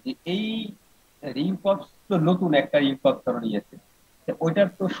হবে যে এই রিং কপস তো নতুন একটা রিং কপস ধরে নিয়েছে, তো ওইটার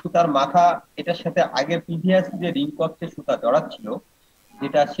তো সুতার মাথা এটার সাথে আগের প্রিভিয়াস যে রিং কপসে সুতা জড়াচ্ছিল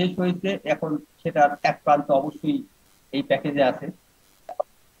যেটা শেষ হয়েছে, এখন সেটার এক প্রান্ত অবশ্যই এই প্যাকেজে আছে।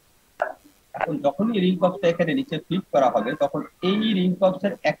 এখন যখনই রিং কপসটা এখানে নিচে ফিট করা হবে তখন এই রিং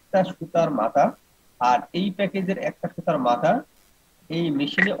কপসের একটা সুতার মাথা আর এই প্যাকেজের একটা সুতার মাথা এই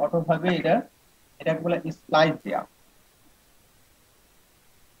মেশিনে অটোভাবে এটাকে বলে স্প্লাইস দেয়া,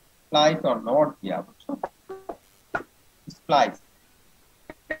 স্প্লাইস অর নট দেয়া, বুঝছো? স্প্লাইস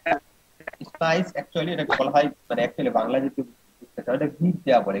স্প্লাইস অ্যাকচুয়ালি এটাকে বলা হয় মানে অ্যাকচুয়ালি বাংলা যদি বুঝতে চাও এটা গিট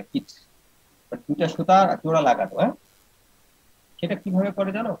দেয়া বলে, গিট। দুটা সুতা জোড়া লাগানো। হ্যাঁ, সেটা কিভাবে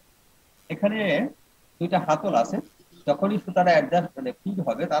করে জানো? এখানে 2টা হাতল আছে, যখনই সুতাটা অ্যাডজাস্ট মানে ফিট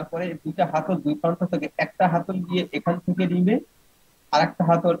হবে তারপরে 2টা হাতল 2 প্রান্ত থেকে একটা হাতল দিয়ে এখান থেকে নিবে আর একটা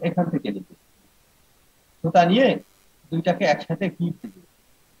হাতল এখান থেকে নিবে, সুতা নিয়ে দুইটাকে একসাথে গিট দিবে।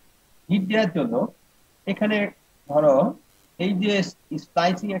 গিট দেওয়ার জন্য এখানে ধরো এই যে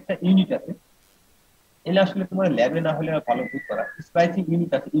স্প্লাইসিং একটা ইউনিট আছে, এটা আসলে তোমার ল্যাবে না হলে ভালো বুঝতে পারা। স্প্লাইসিং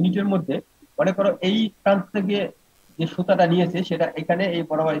ইউনিট আছে, ইউনিটের মধ্যে মনে করো এই প্রান্ত থেকে যে সুতাটা নিয়েছে সেটা এখানে এই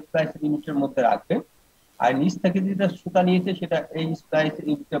বরাবর স্প্লাইসিং ইউনিটের মধ্যে রাখবে, আর নিচ থেকে যেটা সুতা নিয়েছে সেটা এই স্প্লাইস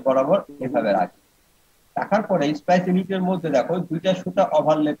ইউনিটের বরাবর এভাবে রাখবে। রাখার পরে স্প্লাইস ইউনিটের মধ্যে দেখো 2টা সুতা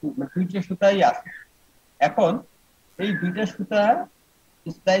ওভারল্যাপ, 2টা সুতাই আছে। এখন এই 2টা সুতা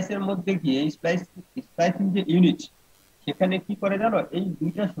স্প্লাইসের মধ্যে গিয়ে স্প্লাইসিং যে ইউনিট সেখানে কি করে জানো, এই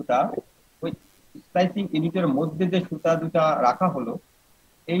 2টা সুতা ওই স্প্লাইসিং ইউনিটের মধ্যে যে সুতা 2টা রাখা হলো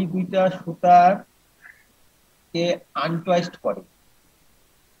এই 2টা সুতার কে আনটয়েস্ট করে,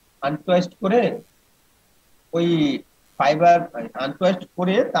 আনটয়েস্ট করে ওই ফাইবার আনটয়েস্ট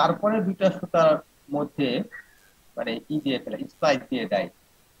করে তারপরে 2টা সুতার মধ্যে মানে কি দিয়ে ফেলে, স্প্লাইস দিয়ে দেয়।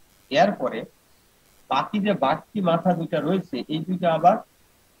 দেওয়ার পরে বাকি যে বাড়তি মাথা 2টা রয়েছে এই 2টা আবার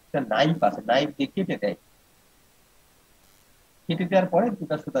একটা নাইফ আছে, নাইফ দিয়ে কেটে দেয়। কেটে দেওয়ার পরে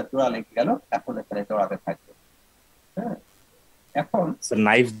 2টা সুতা জোড়া লেগে গেল, এখন এখানে জোড়াতে থাকবে। হ্যাঁ, এখন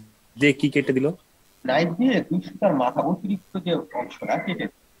নাইফ দিয়ে কি কেটে দিল? নাইফ দিয়ে 2 সুতার মাথা অতিরিক্ত যে অংশটা কেটে,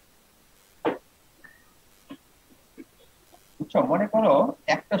 বুঝছো? বুঝছো? মনে করো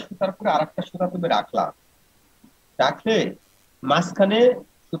একটা সুতার পরে আরেকটা সুতা তুমি রাখলা, রাখলে মাঝখানে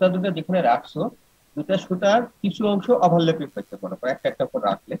সুতা দুটো যেখানে রাখছো, দুটা সুতার কিছু অংশ ওভারল্যাপিং হচ্ছে, মনে করো একটা একটা করে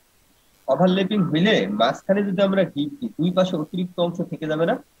রাখলে ওভারল্যাপিং হইলে মাঝখানে যদি আমরা গিট দিই, দুই পাশে অতিরিক্ত অংশ থেকে যাবে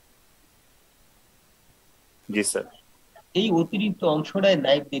না? জি স্যার। এই অতিরিক্ত অংশটাই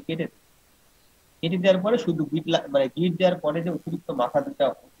নাইফ দিয়ে কেটে দিই। কেটে দেওয়ার পরে শুধু গিট মানে গিট দেওয়ার পরে যে অতিরিক্ত মাথা দুটা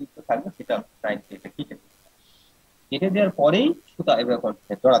অতিরিক্ত থাকবে সেটা নাইফ দিয়ে কেটে দিই। কেটে দেওয়ার পরেই সুতা এভাবে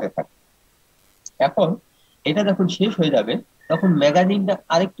জড়াতে থাকে। এখন এটা যখন শেষ হয়ে যাবে তখন ম্যাগাজিনটা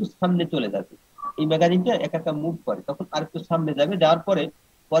আরেকটু সামনে চলে যাবে। এই ম্যাগাজিনটা একা একা মুভ করে, তখন আরেকটু সামনে যাবে, যাওয়ার পরে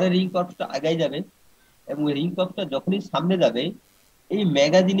পরে রিং কর্ডটা আগাই যাবে। এবং রিং কর্ডটা যখনই সামনে যাবে, এই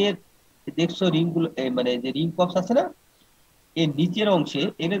ম্যাগাজিনের দেখছো রিং গুলো মানে যে রিং কক্স আছে না, এর নিচের অংশে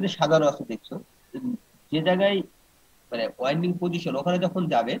এর যে সাজানো আছে দেখছো, যে জায়গায় মানে ওয়াইন্ডিং পজিশন, ওখানে যখন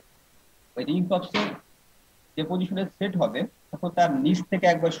যাবে ওই রিং কক্সের যে পজিশনে সেট হবে, তখন তার নিচ থেকে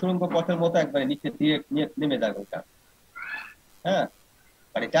একবার সুড়ঙ্গ পথের মতো একবার নিচে দিয়ে নেমে যাবে ওটা। হ্যাঁ,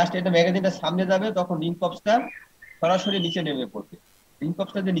 মানে জাস্ট এটা ম্যাগাজিনটা সামনে যাবে তখন রিং কপসটা সরাসরি নিচে নেমে পড়বে। রিং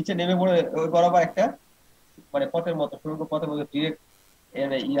কপসটা যে নিচে নেমে পড়ে ওই বরাবর একটা মানে পথের মতো, সুড়ঙ্গ পথের মতো ডিরেক্ট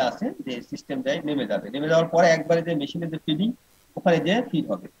ইয়ে আছে যে সিস্টেম যায়, নেমে যাবে। নেমে যাওয়ার পরে একবারে যে মেশিনের যে ফিডিং, ওখানে যে ফিড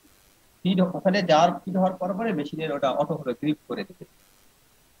হবে, ফিড ওখানে যাওয়ার ফিড হওয়ার পর পরে মেশিনের ওটা অটো ভাবে গ্রিপ করে দেবে।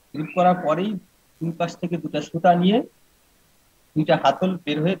 গ্রিপ করার পরেই দুই পাশ থেকে দুটা সুতা নিয়ে, দুইটা হাতল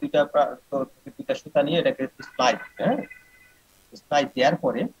বের হয়ে দুইটা সুতা নিয়ে এটাকে স্প্লাইস, হ্যাঁ, স্প্লাইস দেওয়ার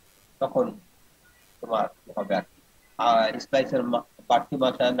পরে তখন তোমার কি হবে আর কি, স্প্লাইসের বাড়তি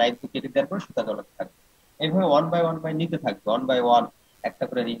মাথা নাইফ কেটে দেওয়ার পরে সুতা জড়াতে থাকবে। এইভাবে ওয়ান বাই নিতে থাকবে, ওয়ান বাই ওয়ান একটা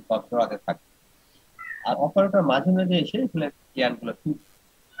করে রিং কপ জড়াতে থাকবে। আর অপারেটর মাঝে মাঝে এসে এগুলো জ্ঞান গুলো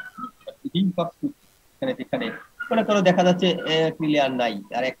রিং কপ এখানে যেখানে মনে করো দেখা যাচ্ছে ক্লিয়ার নাই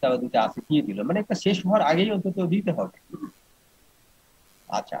আর একটা বা দুটা আছে দিয়ে দিল, মানে একটা শেষ হওয়ার আগেই অন্তত দিতে হবে।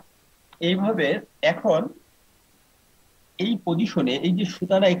 আচ্ছা, এইভাবে এখন এই পজিশনে এই যে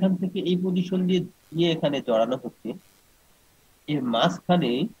সুতাটা এখান থেকে এই পজিশন দিয়ে দিয়ে এখানে জড়ানো হচ্ছে, এর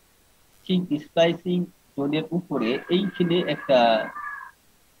মাঝখানে সেই স্প্লাইসিং জোনের উপরে এইখানে একটা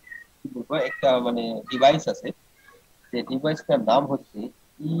কি বলবো, একটা মানে ডিভাইস আছে, যে ডিভাইসটার নাম হচ্ছে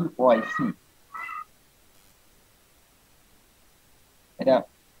ইওআইসি। এটা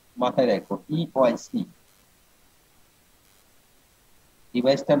মাথায় রাখো, ইওআইসি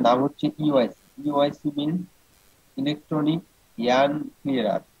ডিভাইসটার নাম হচ্ছে ইওআইসি। ইওআইসি মিন ইলেকট্রনিক ইয়ান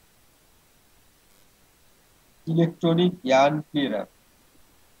ক্লিয়ারার। ইলেকট্রনিক ইয়ান ক্লিয়ারার,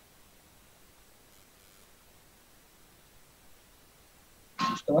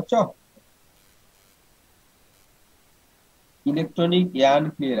 বুঝতে পারছো? ইলেকট্রনিক ইয়ান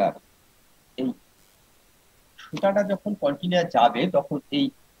ক্লিয়ারার। এই সুতাটা যখন কন্টিনিউয়াস যাবে তখন এই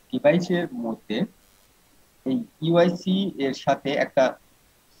ডিভাইসের মধ্যে এই ইউআইসি এর সাথে একটা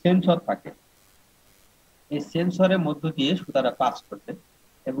সেন্সর থাকে। এই সেন্সরের মধ্য দিয়ে সুতাটা পাস করবে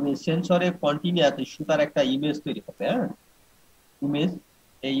এবং এই সেন্সরে কন্টিনিউয়াস সুতার একটা ইমেজ তৈরি হবে। হ্যাঁ, ইমেজ,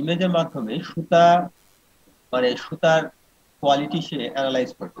 এই ইমেজের মাধ্যমে সুতা মানে সুতার কোয়ালিটি সে অ্যানালাইজ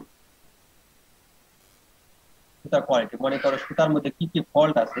করবে। সুতার কোয়ালিটি, মনে করো সুতার মধ্যে কি কি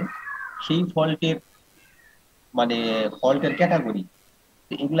ফল্ট আছে, সেই ফল্টের মানে ফল্টের ক্যাটাগরি,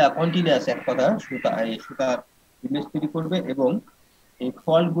 এগুলা কন্টিনিউয়াস এক কথা সুতার ইমেজ তৈরি করবে এবং এই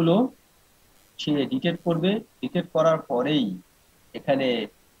ফল্ট গুলো সে ডিটেক্ট করবে। ডিটেক্ট করার পরেই এখানে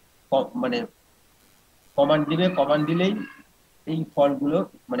মানে কমান্ড দিবে, কমান্ড দিলেই এই ফল্ট গুলো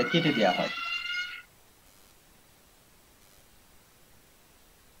মানে কেটে দেওয়া হয়।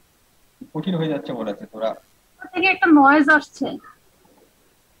 কঠিন হয়ে যাচ্ছে মনে হচ্ছে তোরা। থেকে একটা নয়েজ আসছে।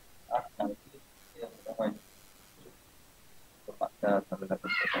 আচ্ছা, হয় তো বাচ্চা ঝামেলা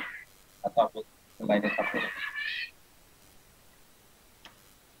করতে পারে। আর তো আমি লাইনে থাকতে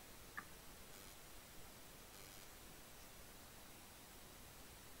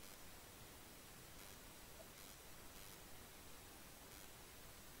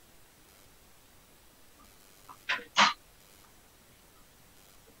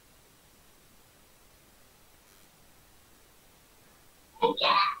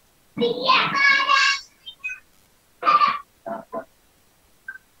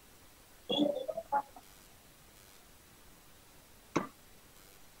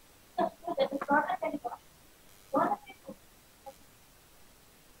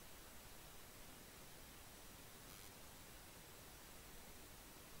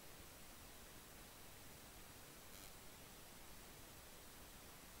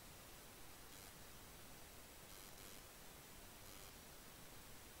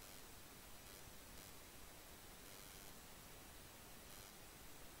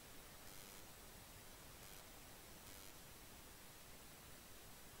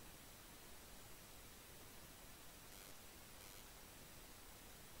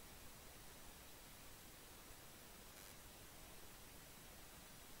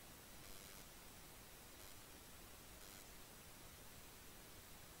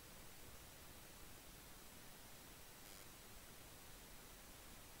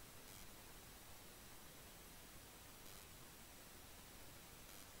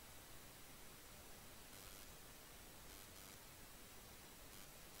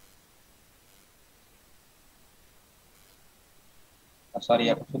সরি,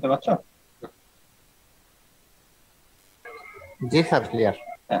 এখন শুনতে পাচ্ছ? জি স্যার, ক্লিয়ার।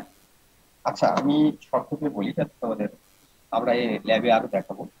 হ্যাঁ, আচ্ছা আমি সংক্ষেপে বলি যাতে তোমাদের আমরা এই ল্যাবে আরো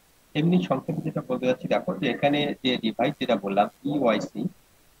দেখাবো। এমনি সংক্ষেপে যেটা বলতে যাচ্ছি, দেখো যে এখানে যে ডিভাইস যেটা বললাম ইওআইসি,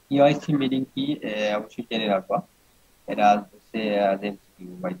 ইওআইসি মিনিং কি অবশ্যই জেনে রাখবা। এটা হচ্ছে এমসিকিউ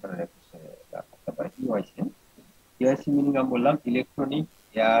বা এই ধরনের থাকতে পারে। ইওআইসি, ইওআইসি মিনিং আমি বললাম ইলেকট্রনিক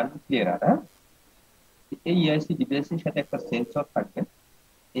এয়ার ক্লিয়ারার। হ্যাঁ, এই ইওআইসি ডিভাইসের সাথে একটা সেন্সর থাকবে।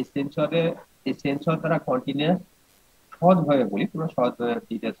 এই সেন্সরে, এই সেন্সর দ্বারা কন্টিনিউয়াস, সহজভাবে বলি, তোমরা সহজভাবে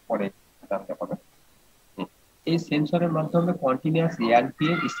ডিটেলস পরে জানতে পারবে। এই সেন্সরের মাধ্যমে কন্টিনিউয়াস ইয়ানকে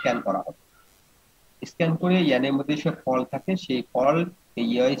স্ক্যান করা হবে। স্ক্যান করে ইয়ানের মধ্যে যে ফল থাকে, সেই ফল এই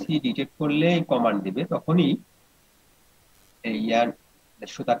ইআইসি ডিটেক্ট করলে কমান্ড দিবে, তখনই এই ইয়ার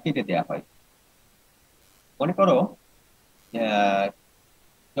সুতা কেটে দেওয়া হয়। মনে করো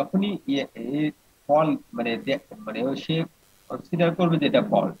যখনই এই ফল মানে মানে সে কনসিডার করবে যে এটা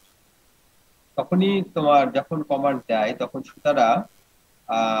ফল্ট, তখনই তোমার যখন কমান্ড দেয় তখন সুতারা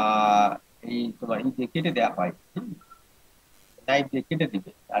এই তোমার এই যে কেটে দেওয়া হয়, নাইফ দিয়ে কেটে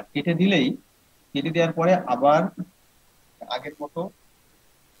দিবে। আর কেটে দিলেই, কেটে দেওয়ার পরে আবার আগের মতো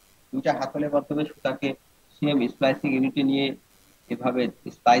দুইটা হাতলের মাধ্যমে সুতাকে সেম স্প্লাইসিং ইউনিটে নিয়ে এভাবে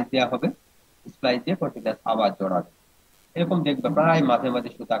স্প্লাইস দেওয়া হবে। স্প্লাইস দিয়ে কন্টিনিউয়াস আবার জড়াবে। এরকম দেখবে প্রায় মাঝে মাঝে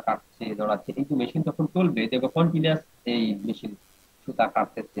সুতা কাটছে, জড়াচ্ছে। এই যে মেশিন যখন চলবে দেখবে কন্টিনিউয়াস এই মেশিন সুতা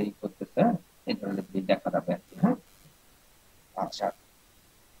কাটতেছে, এই করতেছে। হ্যাঁ, এই ধরনের দেখা যাবে আর কি। হ্যাঁ, আচ্ছা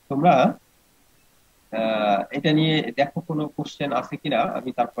তোমরা এটা নিয়ে দেখো কোনো কোশ্চেন আছে কিনা, আমি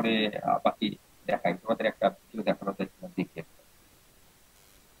তারপরে বাকি দেখাই। তোমাদের একটা ভিডিও দেখানো দেখিয়ে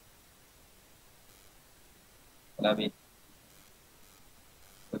আমি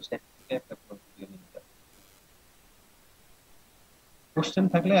ওয়েবসাইট থেকে একটা ভিডিও নিয়ে নিতে। কোশ্চেন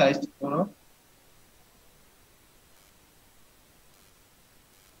থাকলে আইস করো।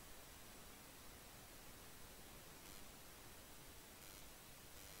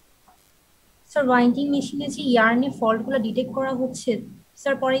 স্যার ওয়াইন্ডিং মেশিনে যে ইয়ার্নে ফল্টগুলো ডিটেক্ট করা হচ্ছে,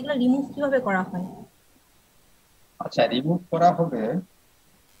 স্যার পরে এগুলো রিমুভ কিভাবে করা হয়? আচ্ছা, রিমুভ করা হবে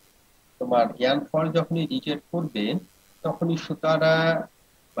তোমার ইয়ার্ন ফল্ট যখনই ডিটেক্ট করবে তখনই সুতারা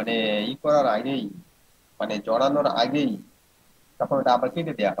মানে করার আগেই, মানে জড়ানোর আগেই তখন ওটা আবার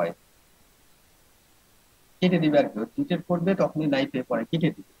কেটে দেওয়া হয়। কেটে দিবে আর কি, ডিটেক্ট করবে তখনই নাইফে পরে কেটে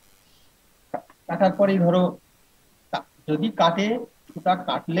দিবে। কাটার পরেই ধরো যদি কাটে, সুতা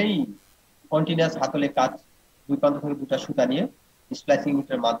কাটলেই কন্টিনিউয়াস হাতলে কাজ, দুই প্রান্ত থেকে দুটা সুতা নিয়ে স্প্লাইসিং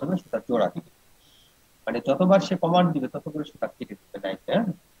ইউনিটের মাধ্যমে সুতা জোড়া দিবে। মানে যতবার সে কমান্ড দিবে ততবার সুতা কেটে দিবে নাইফে।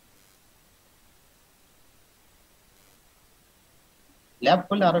 ল্যাব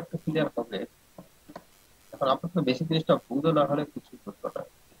করলে আরো একটু ক্লিয়ার হবে। এখন আপনার তো বেশি জিনিসটা বুঝো না হলে কিছু করতে না।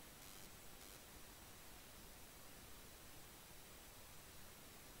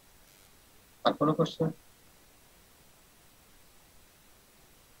 আর কোনো কোশ্চেন?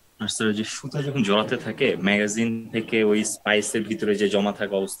 আর স্যার যে সুতা যখন জড়াতে থাকে ম্যাগাজিন থেকে ওই স্পাইসের ভিতরে যে জমা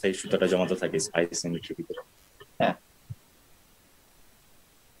থাকা অবস্থায় সুতাটা জমাতে থাকে স্পাইস ইউনিটের ভিতরে। হ্যাঁ,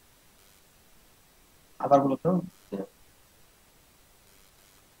 আবার বলো তো।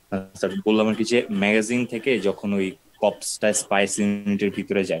 স্যার বললাম আর কি যে ম্যাগাজিন থেকে যখন ওই কপসটা স্পাইস ইউনিটের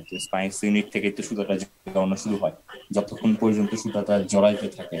ভিতরে যায়, তো স্পাইস ইউনিট থেকে তো সুতাটা জড়ানো শুরু হয়। যতক্ষণ পর্যন্ত সুতাটা জড়াইতে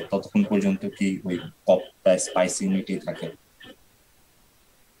থাকে ততক্ষণ পর্যন্ত কি ওই কপটা স্পাইস ইউনিটে থাকে?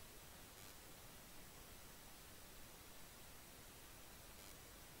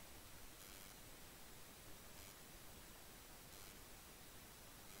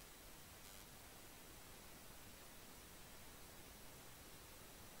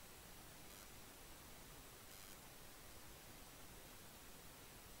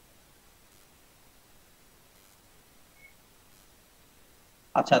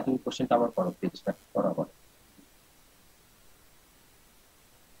 আচ্ছা তুমি কোশ্চেনটা আবার করো প্লিজ, করো আবার।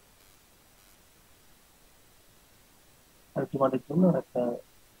 আর তোমাদের জন্য একটা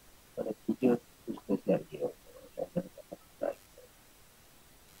মানে ভিডিও খুঁজতেছি আর কি।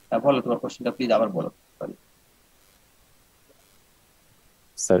 বলো তোমার কোশ্চেনটা প্লিজ আবার বলো। সরি।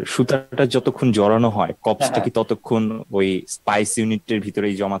 স্যার সুতাটা যতক্ষণ জড়ানো হয় কপসটা হ্যাঁ, কি ততক্ষণ ওই স্পাইস ইউনিটের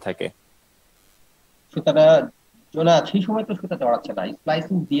ভিতরেই জমা থাকে? সুতাটা জোড়া সেই সময় তো সুতা জড়াচ্ছে না,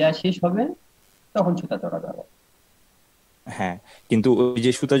 স্প্লাইসিং দেওয়া শেষ হবে তখন সুতা জড়া যাবে। হ্যাঁ, কিন্তু ওই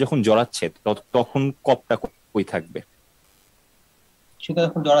যে সুতা যখন জড়াচ্ছে তখন কপটা কই থাকবে? সুতা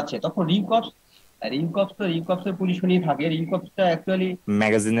যখন জড়াচ্ছে তখন রিং কপস, রিং কপসের পজিশনই থাকে। রিং কপসটা অ্যাকচুয়ালি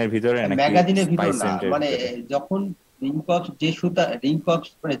ম্যাগাজিনের ভিতরে নাকি ম্যাগাজিনের ভিতর স্পাইস না, ইউনিটের মানে ভিতরে? যখন রিং কপস, যে সুতা রিং কপস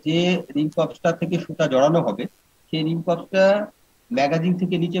মানে যে রিং কপসটা থেকে সুতা জড়ানো হবে সেই রিং কপসটা ম্যাগাজিন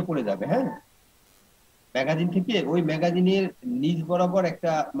থেকে নিচে পড়ে যাবে। হ্যাঁ, ম্যাগাজিন থেকে ওই ম্যাগাজিনের নিচ বরাবর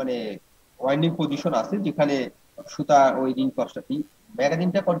একটা মানে ওয়াইন্ডিং পজিশন আছে, যেখানে সুতা ওই রিং কস্টটা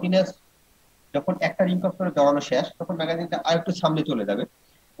ম্যাগাজিনটা কন্টিনিউয়াস যখন একটা রিং কস্ট করে জড়ানো শেষ, তখন ম্যাগাজিনটা আর একটু সামনে চলে যাবে।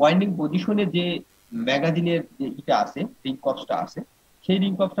 ওয়াইন্ডিং পজিশনে যে ম্যাগাজিনের যে ইটা আছে, রিং কস্টটা আছে, সেই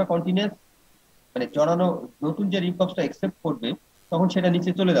রিং কস্টটা কন্টিনিউয়াস মানে জড়ানো, নতুন যে রিং কস্টটা একসেপ্ট করবে তখন সেটা নিচে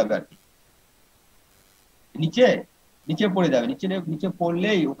চলে যাবে আর কি, নিচে নিচে পড়ে যাবে। নিচে নিচে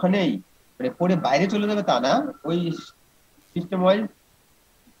পড়লেই ওখানেই মানে পড়ে বাইরে চলে যাবে তা না, ওই সিস্টেম ওয়াইজ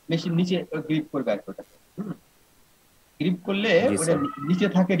মেশিন নিচে গ্রিপ করবে আর কি ওটাকে। গ্রিপ করলে জি ওটা স্যার। নিচে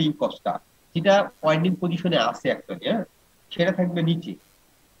থাকে রিং কস্টটা, যেটা ওয়াইন্ডিং পজিশনে আছে অ্যাকচুয়ালি, হ্যাঁ, সেটা থাকবে নিচে,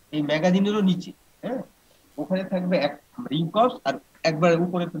 এই ম্যাগাজিনেরও নিচে। হ্যাঁ, ওখানে থাকবে এক রিং কস্ট, আর একবার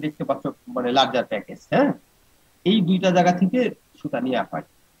উপরে তো দেখতে পাচ্ছ মানে লার্জার প্যাকেজ। হ্যাঁ, এই দুইটা জায়গা থেকে সুতা নিয়ে হয়।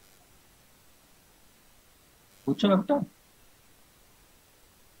 বুঝছো ব্যাপারটা?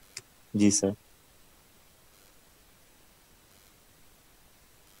 জি স্যার।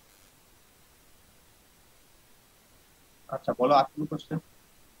 আচ্ছা বলো আর কি কোশ্চেন।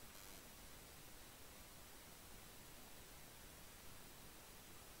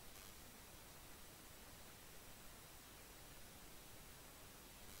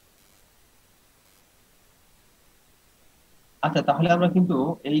 আচ্ছা তাহলে আমরা কিন্তু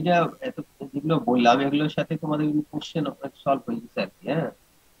এইটা এত যেগুলো বললাম এগুলোর সাথে তোমাদের কোশ্চেন সলভ হয়ে গেছে আর কি। হ্যাঁ,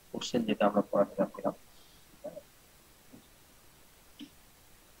 কোশ্চেন যেটা আমরা পড়াতে যাচ্ছিলাম।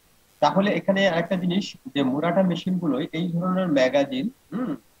 তাহলে এখানে একটা জিনিস, যে মুরাটা মেশিন গুলো এই ধরনের ম্যাগাজিন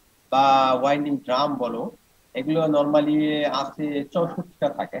বা ওয়াইন্ডিং ড্রাম বলো, এগুলো নর্মালি আছে 64টা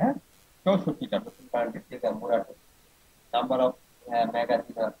থাকে। হ্যাঁ, 64টা নতুন কারেন্টের যেটা মুরাটো নাম্বার অফ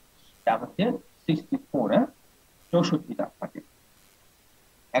ম্যাগাজিন তা হচ্ছে 64। হ্যাঁ, 64টা থাকে।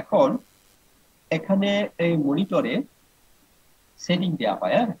 এখন এখানে এই মনিটরে সেটিং দেওয়া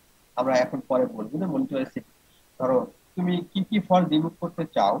হয়। হ্যাঁ, আমরা এখন পরে বলবো যে মনিটরে সেটিং, ধরো তুমি কি কি ফল্ট রিমুভ করতে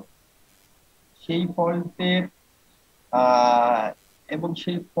চাও সেই ফল্টের এবং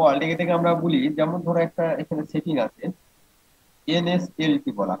সেই ফল্ট এটাকে আমরা বলি, যেমন ধরো একটা এখানে সেটিং আছে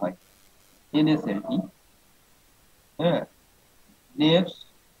এনএসএলটি বলা হয়, এনএসএলটি। হ্যাঁ, Neves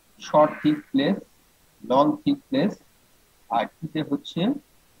short thick place, long thick place, আর টিতে হচ্ছে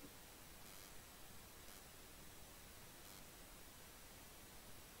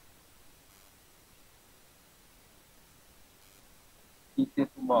টিতে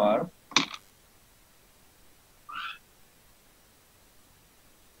তোমার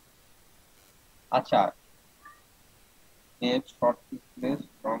আচ্ছা Neves short thick place,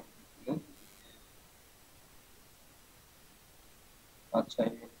 long thick place. আচ্ছা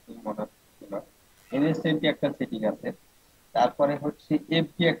এই মুহূর্তে মনে হচ্ছে না। এনএসএলটি একটা সেটিং আছে, তারপরে হচ্ছে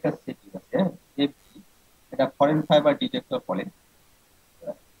এফডি একটা সেটিং আছে। এফডি এটা ফরেন ফাইবার ডিটেক্টর বলে।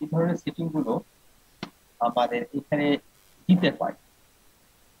 এই ধরনের সেটিং গুলো আমাদের এখানে দিতে হয়,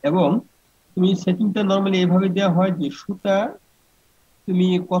 এবং তুমি সেটিংটা নর্মালি এইভাবে দেওয়া হয় যে সুতা তুমি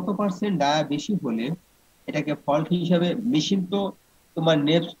কত পার্সেন্ট ডায়া বেশি হলে এটাকে ফল্ট হিসাবে, মেশিন তো তোমার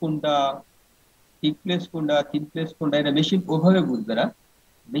নেপস কোনটা, থিক প্লেস কোনটা, থিন প্লেস কোনটা, এটা মেশিন ওভাবে বুঝবে না।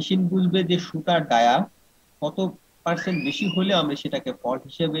 মেশিন বুঝবে যে সুতার ডায়া কত পার্সেন্ট বেশি হলে আমরা সেটাকে ফল্ট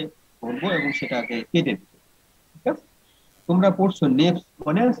হিসেবে ধরবো এবং সেটাকে কেটে দেবো। ঠিক আছে, তোমরা পড়ছো নেপস,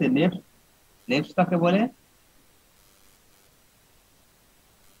 মনে আছে নেপস? নেপস কাকে বলে?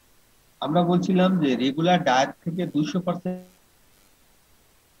 আমরা বলছিলাম যে রেগুলার ডায়েট থেকে 200%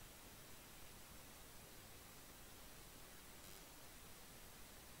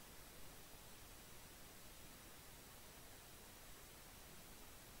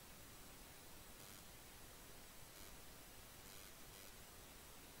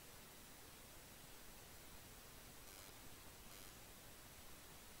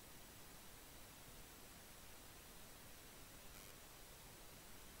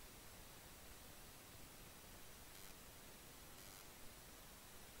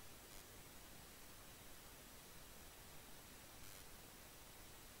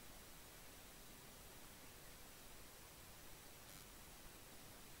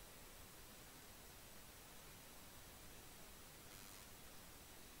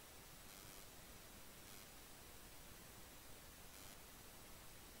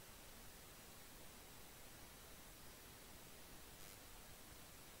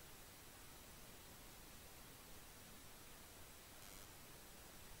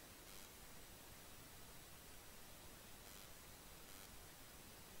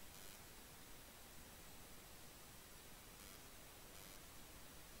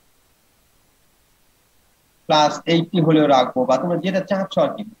 +80 হলেও রাখবো, বা তোমরা যেটা চাচ্ছ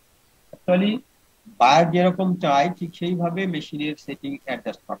আর কি। অ্যাকচুয়ালি বায়ার যেরকম চাই ঠিক সেইভাবে মেশিনের সেটিং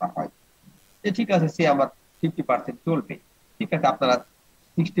অ্যাডজাস্ট করা হয়। যে ঠিক আছে সে আমার 50% চলবে, ঠিক আছে আপনারা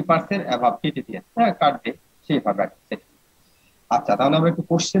 60% অ্যাভাব কেটে দিয়ে হ্যাঁ কাটবে সেইভাবে আর কি। আচ্ছা তাহলে আমরা একটু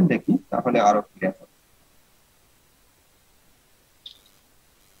কোশ্চেন দেখি তাহলে আরো ক্লিয়ার হবে।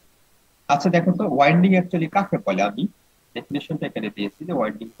 আচ্ছা দেখো তো ওয়াইন্ডিং অ্যাকচুয়ালি কাকে বলে, আমি ডেফিনেশনটা এখানে দিয়েছি যে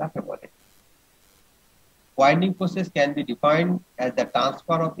ওয়াইন্ডিং কাকে বলে। Winding process can be defined as the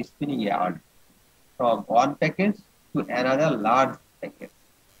transfer of spinning yarn from one package to another large package.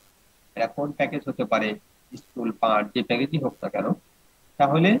 এটা কোন প্যাকেজ হতে পারে, স্কুল পার্ট যে প্যাকেজই হোক না কেন,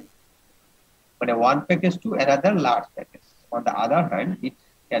 তাহলে মানে one package to another large package. On the other hand, it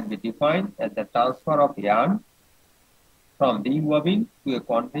can be defined as the transfer of yarn from ring bobbin to a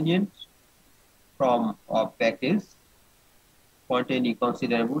convenient from a package containing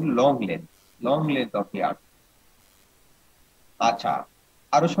considerable long length of yarn. আচ্ছা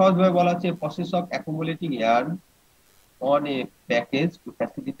আরো সহজভাবে বলা হচ্ছে process of অ্যাকুমুলেটিং yarn on a package two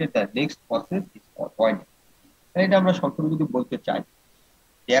facilitate the next process is called winding. এটা আমরা সংক্ষেপে যদি বলতে চাই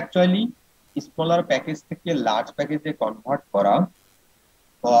যে অ্যাকচুয়ালি স্মলার প্যাকেজ থেকে লার্জ প্যাকেজে কনভার্ট করা,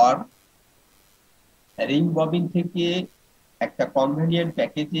 or রিং ববিন থেকে একটা কনভেনিয়েন্ট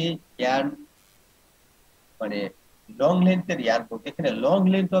প্যাকেজে ইয়ার্ন মানে লং লেন্থের ইয়ার্ন বলতে, এখানে লং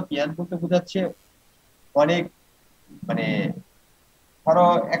লেন্থ অফ ইয়ার্ন বলতে বোঝাচ্ছে অনেক মানে ধরো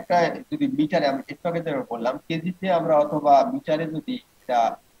একটা যদি মিটারে, আমি একটু আগে বললাম কেজিতে আমরা অথবা মিটারে যদি এটা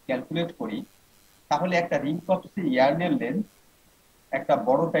ক্যালকুলেট করি, তাহলে একটা রিং কপসের ইয়ার্নের লেন্থ একটা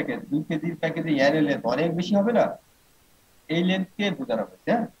বড় প্যাকেজ 2 কেজির প্যাকেজে ইয়ার্নের লেন্থ অনেক বেশি হবে না, এই লেন্থকে বোঝানো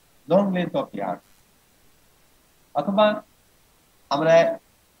হয়েছে লং লেন্থ অফ ইয়ার্ন। অথবা আমরা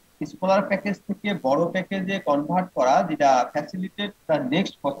স্মলার প্যাকেজ থেকে বড় প্যাকেজে কনভার্ট করা, যেটা ফ্যাসিলিটেট দ্য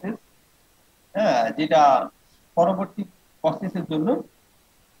নেক্সট প্রসেস, হ্যাঁ যেটা পরবর্তী প্রসেসের জন্য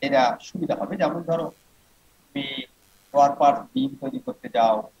এটা সুবিধা হবে। যেমন ধরো তুমি ওয়ারপার বিম তৈরি করতে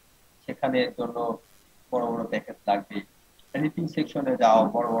যাও, সেখানে জন্য বড় বড় প্যাকেজ লাগবে, রিপিং সেকশনে যাও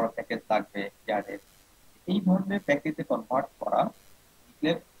বড় বড় প্যাকেজ লাগবে ইয়ার্ডের, এই ধরনের প্যাকেজে কনভার্ট করা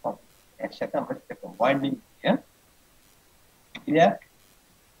একসাথে আমরা সেটা ওয়াইন্ডিং ক্লিয়ার।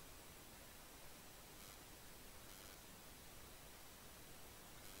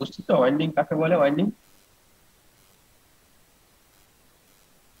 বুঝছি তো ওয়াইন্ডিং কাকে বলে, ওয়াইন্ডিং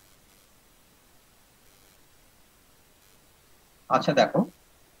আচ্ছা দেখো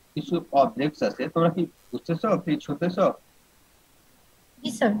কিছু অবজেক্টস আছে, তোমরা কি বুঝতেছো, কি শুনতেছো? জি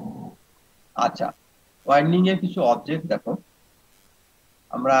স্যার। আচ্ছা ওয়াইন্ডিং এর কিছু অবজেক্ট দেখো,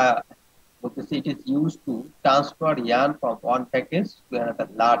 আমরা বলতেছি it is use to transfer yarn from one package to another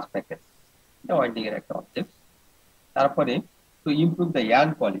large package, এটা ওয়াইন্ডিং এর একটা অবজেক্ট। তারপরে to improve the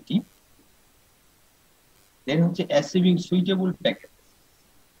yarn quality, দেন হচ্ছে achieving suitable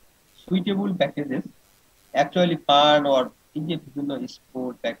packages actually pirn or এই যে বিভিন্ন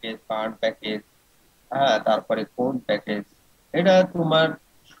স্পোর্ট প্যাকেজ, পার্ন প্যাকেজ, হ্যাঁ তারপরে কোন প্যাকেজ, এটা তোমার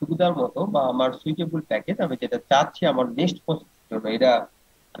সুবিধার মতো বা আমার সুইটেবল প্যাকেজ, আমি যেটা চাচ্ছি আমার নেক্সট প্রসেসের জন্য, এটা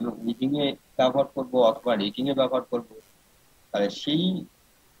আমি হিটিং এ ব্যবহার করবো অথবা রিটিং এ ব্যবহার করবো, তাহলে সেই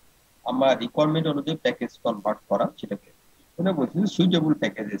আমার রিকোয়ারমেন্ট অনুযায়ী প্যাকেজ কনভার্ট করা, সেটাকে এটা বলছি সুইটেবল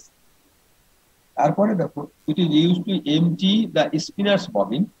প্যাকেজেস। তারপরে দেখো it is use to MT the spinners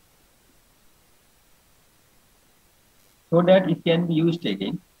bobbin so that it can be used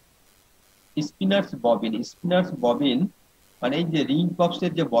again. Spinners bobbin মানে এই যে রিং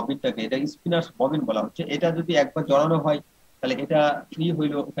কপসের যে ববিনটাকে, এটা স্পিনার্স ববিন বলা হচ্ছে। এটা যদি একবার জড়ানো হয় তাহলে এটা ফ্রি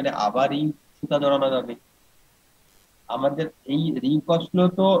হইলো, ওখানে আবার রিং সুতা জড়ানো যাবে। আমাদের এই রিং কপস গুলো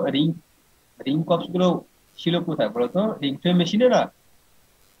তো রিং কপস গুলো ছিল কোথায় বলতো, রিং ফ্রেম মেশিনে না,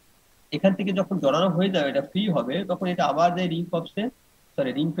 এখান থেকে যখন জড়ানো হয়ে যাবে এটা ফ্রি হবে, তখন এটা আবার যে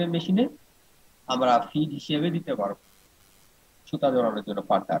রিং ফ্রেম মেশিনে আমরা ফিড হিসেবে দিতে পারবো সুতা জড়ানোর জন্য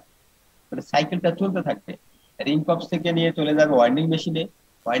ফার্দার, মানে সাইকেলটা চলতে থাকবে। রিং কপস থেকে নিয়ে চলে যাবে ওয়াইন্ডিং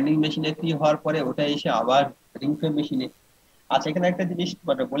মেশিনে ফ্রি হওয়ার পরে ওটা এসে আবার রিং ফ্রেম মেশিনে। আচ্ছা এখানে একটা জিনিস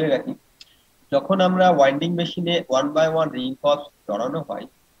মানে বলে রাখি, যখন আমরা ওয়াইন্ডিং মেশিনে 1 বাই 1 রিং কপস জড়ানো হয়,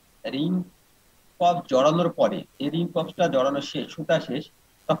 রিং কপস জড়ানোর পরে এই রিং কপসটা জড়ানো শেষ, সুতা শেষ,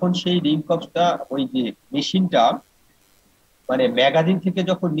 তখন সেই রিং কপসটা ওই যে মেশিনটা মানে ম্যাগাজিন থেকে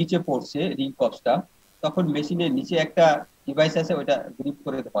যখন নিচে পড়ছে রিং কপসটা, তখন মেশিনের নিচে একটা ডিভাইস আছে, ওটা গ্রিপ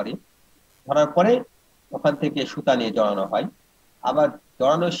করে ধরার পরে ওখান থেকে সুতা নিয়ে জড়ানো হয়। আবার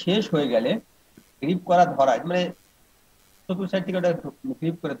জড়ানো শেষ হয়ে গেলে গ্রিপ করা ধরা মানে চতুর্থ সাইড থেকে ওটা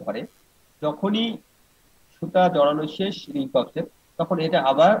গ্রিপ করে ধরে, যখনই সুতা জড়ানো শেষ রিং কপসের, তখন এটা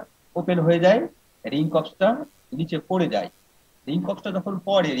আবার ওপেন হয়ে যায়, রিং কপসটা নিচে পড়ে যায়। রিং কপসটা যখন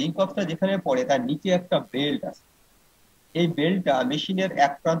পড়ে, রিং কপসটা যেখানে পড়ে তার নিচে একটা বেল্ট আছে, এই বেল্টটা মেশিনের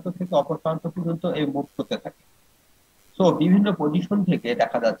এক প্রান্ত থেকে অপর প্রান্ত পর্যন্ত এই মুভ করতে থাকে। তো বিভিন্ন পজিশন থেকে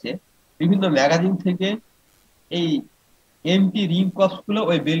দেখা যাচ্ছে বিভিন্ন ম্যাগাজিন থেকে এই এমটি রিং কপস গুলো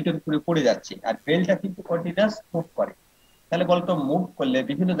ওই বেল্টের উপরে পড়ে যাচ্ছে, আর বেল্টটা কিন্তু কন্টিনিউয়াস মুভ করে। তাহলে বলতো মুভ করলে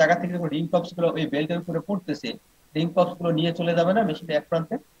বিভিন্ন জায়গা থেকে যখন রিং কপস গুলো ওই বেল্টের উপরে পড়তেছে, রিং কপস গুলো নিয়ে চলে যাবে না মেশিনের এক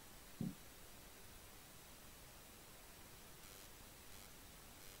প্রান্তে?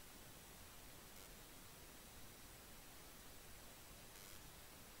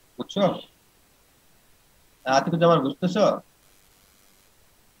 বুঝছো? আতিকুজ্জামান বুঝতেছো?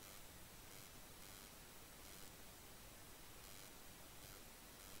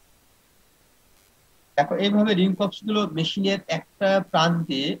 দেখো এইভাবে রিং কপস গুলো মেশিনের একটা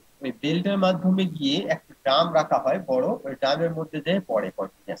প্রান্তে ওই বেল্টের মাধ্যমে গিয়ে একটা ড্রাম রাখা হয় বড়, ওই ড্রামের মধ্যে যে পড়ে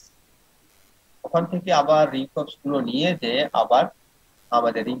কন্টিনিউয়াস। ওখান থেকে আবার রিং কপস গুলো নিয়ে যে আবার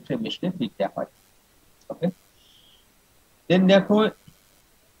আমাদের রিং ফ্রেম মেশিনে ফিট দেওয়া হয়। ওকে, দেন দেখো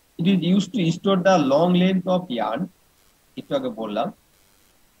it is use to store the long length of yarn, একটু আগে বললাম।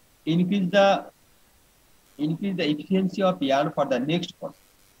 Increase the efficiency of yarn for the next process.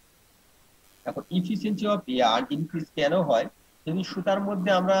 এখন ইফিসিয়েন্সি অফ ইয়ার্ন ইনক্রিজ কেন হয়? যদি সুতার মধ্যে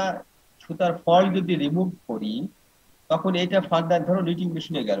আমরা সুতার ফল যদি রিমুভ করি, তখন এটা ফার্দার ধরো নিটিং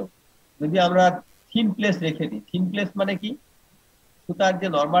মেশিনে গেল, যদি আমরা থিন প্লেস রেখে দিই, থিন প্লেস মানে কি, সুতার যে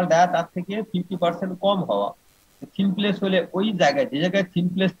নর্মাল ডায়া তার থেকে 50% কম হওয়া। থিন প্লেস হলে ওই জায়গায় যে জায়গায় থিন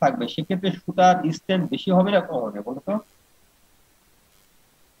প্লেস থাকবে সেক্ষেত্রে সুতার স্ট্রেন্থ বেশি হবে না কম হবে বলতো?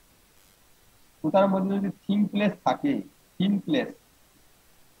 সুতার মধ্যে যদি থিন প্লেস থাকে, থিন প্লেস,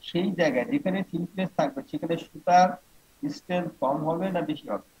 সেই জায়গায় যেখানে থিন প্লেস থাকবে সেখানে সুতার স্ট্রেন্থ কম হবে না বেশি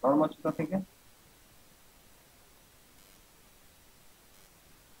হবে নরমাল সুতা থেকে?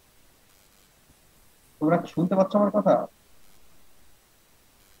 তোমরা শুনতে পাচ্ছ আমার কথা?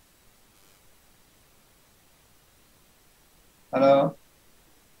 হ্যালো?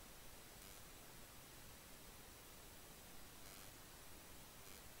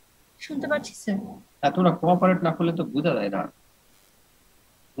 শুনতে পাচ্ছি স্যার। তোমরা কোঅপারেট না করলে তো বোঝা যায় না।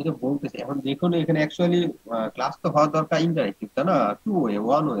 আমি তো বলতেছি এখন যে কোনো এখানে অ্যাকচুয়ালি ক্লাস তো হওয়ার দরকার ইন্টারেক্টিভ, তাই না? টু ওয়ে,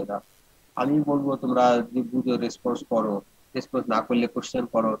 ওয়ান ওয়ে না। আমি বলবো তোমরা যদি বুঝো রেসপন্স করো, রেসপন্স না করলে কোশ্চেন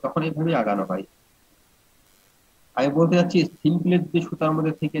করো, তখন এইভাবেই আগানো হয়। আমি বলতে চাচ্ছি থিন প্লেস যদি সুতার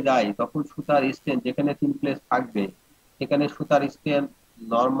মধ্যে থেকে যায় তখন সুতার স্ট্রেন্থ যেখানে থিন প্লেস থাকবে সেখানে সুতার স্ট্রেন্থ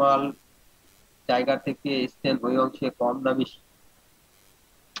নর্মাল জায়গা থেকে স্ট্রেন্থ ওই অংশে কম না বেশি?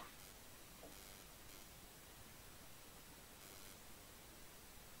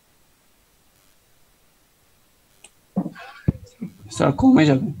 স্যার কমে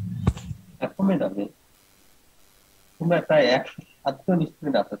যাবে। কমে যাবে। তোমরা প্রায় 107 জন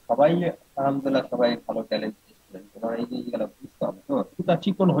স্টুডেন্ট আছো, সবাই আলহামদুলিল্লাহ সবাই ভালো ট্যালেন্ট স্টুডেন্ট। তোমরা এই জিনিসগুলো বুঝতে হবে। তো সুতা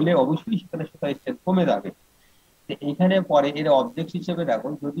চিকন হলে অবশ্যই সেখানে সুতার স্ট্রেন্থ কমে যাবে। এইখানে পরে এর অবজেক্ট হিসেবে দেখো,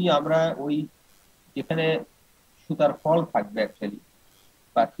 যদি আমরা ওই যেখানে সুতার ফল থাকবে অ্যাকচুয়ালি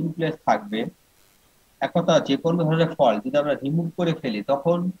বা থিন প্লেস থাকবে, এক কথা যে কোনো ধরনের ফল যদি আমরা রিমুভ করে ফেলি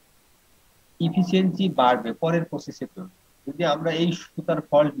তখন ইফিসিয়েন্সি বাড়বে পরের প্রসেসের জন্য। যদি আমরা এই সুতার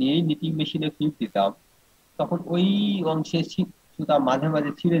ফল নিয়েই নিটিং মেশিনে ফিট দিতাম তখন ওই অংশে সুতা মাঝে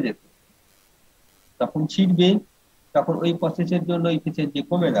মাঝে ছিঁড়ে যেত, তখন ছিঁড়বে, তখন ওই প্রসেসের জন্য ইফিসিয়েন্সি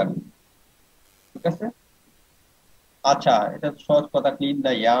কমে যাবে। ঠিক আছে? আচ্ছা, এটা সহজ কথা, ক্লিন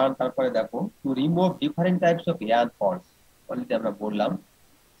দা ইয়ার্ন। তারপরে দেখো to remove different types of yarn false, already আমরা বললাম,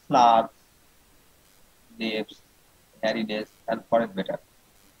 স্লাবস, নেপস, হ্যারিনেস এন্ড ফরেস্ট বেটার।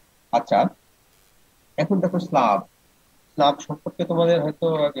 আচ্ছা, এখন দেখো স্লাব, স্লাব সম্পর্কে তোমাদের হয়তো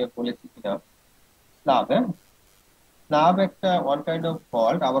আগে বলেছি কিনা। স্লাব, হ্যাঁ, স্লাব একটা ওয়ান কাইন্ড অফ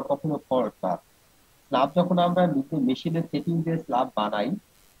ফল্ট, আবার কখনো ফল্ট না। স্লাব যখন আমরা নিজে মেশিনের সেটিং দিয়ে স্লাব বানাই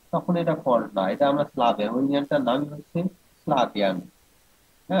তখন এটা ফল্ট না, এটা আমরা স্লাব, ওই ইয়ানটার নাম হচ্ছে স্লাব ইয়ান।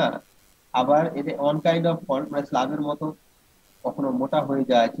 হ্যাঁ, আবার এটা ওয়ান কাইন্ড অফ ফল্ট, মানে স্লাবের মতো কখনো মোটা হয়ে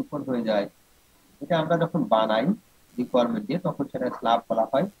যায়, চিকন হয়ে যায়, এটা আমরা যখন বানাই রিকোয়ারমেন্ট দিয়ে তখন সেটা স্লাব বলা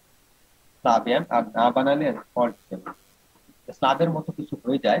হয়, স্লাব ইয়ান। আর না বানালে ফল্ট হিসেবে, স্লাবের মতো কিছু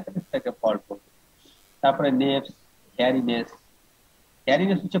হয়ে যায় তাহলে সেটাকে ফল্ট বলবে। তারপরে নেপস, হ্যারিনেস।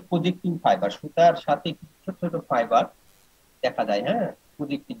 হ্যারিনেস হচ্ছে প্রজেক্টিং ফাইবার, সুতার সাথে ছোট ছোট ফাইবার দেখা যায়, হ্যাঁ,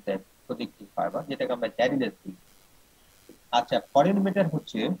 প্রজেক্টিং টাইপ, প্রজেক্টিং ফাইবার, যেটাকে আমরা হ্যারিনেস বলি। আচ্ছা, ফরেন মেটার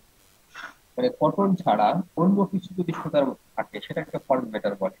হচ্ছে মানে কটন ছাড়া অন্য কিছু যদি সুতার থাকে সেটাকে ফরেন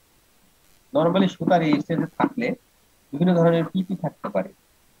মেটার বলে। নর্মালি সুতার এই স্টেজে থাকলে বিভিন্ন ধরনের পিপি থাকতে পারে,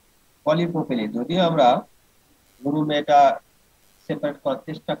 পলিপ্রোপিলিন, যদিও আমরা রুমে এটা সেপারেট করার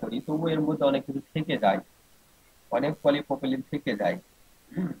চেষ্টা করি তবু এর মধ্যে অনেক কিছু থেকে যায়, অনেক পলিপ্রোপিলিন থেকে যায়।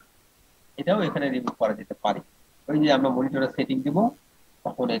 এটাও এখানে রিমুভ করা যেতে পারে। ওই যে আমরা মনিটরে সেটিং দিব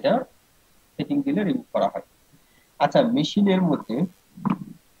তখন এটা সেটিং দিলে রিমুভ করা হয়। আচ্ছা, মেশিনের মধ্যে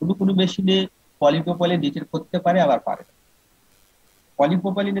কোনো কোনো মেশিনে পলিপ্রোপিলিন ডিটেক্ট করতে পারে আবার পারে না।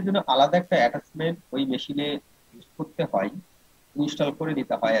 পলিপ্রোপাইলিনের জন্য আলাদা একটা অ্যাটাচমেন্ট ওই মেশিনে ইউজ করতে হয়, ইনস্টল করে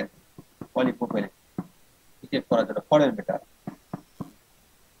নিতে হয় আর কি, পলিপ্রোপাইলিন ডিটেক্ট করার জন্য ফরেন বেটার।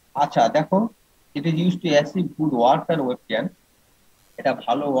 আচ্ছা দেখো, it is use to achieve good work and web tan. এটা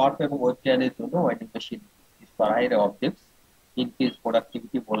ভালো ওয়ার্ক এবং ওয়েব ট্যানের জন্য ওয়াইন্ডিং মেশিন ইউজ করা হয়। অবজেক্টস ইনক্রিজ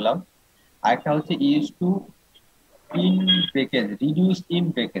প্রোডাক্টিভিটি বললাম। আরেকটা হচ্ছে use to in breakage, reduce in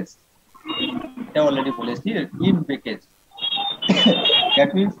breakage, এটা অলরেডি বলেছি। ইন ব্রেকেজ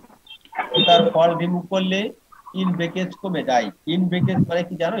দ্যাট মিনস তার ফল রিমুভ করলে ইন ব্রেকেজ কমে যায়। ইন ব্রেকেজ মানে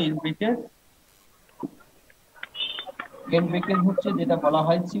কি জানো? ইন ব্রেকেজ, ইন ব্রেকেজ হচ্ছে যেটা বলা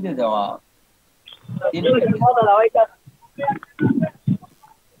হয় ছিঁড়ে যাওয়া। In breakage.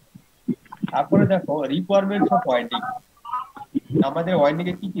 তারপরে দেখো রিকোয়ারমেন্টস অফ ওয়াইন্ডিং। আমাদের ওয়াইন্ডিং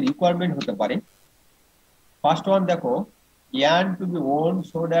এ কি কি রিকোয়ারমেন্ট হতে পারে? ফার্স্ট ওয়ান দেখো, yarn two B on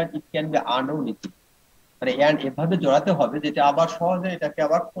so that it can be আনউন easy. মানে ইয়ার্ন এভাবে জড়াতে হবে যেটা আবার সহজে এটাকে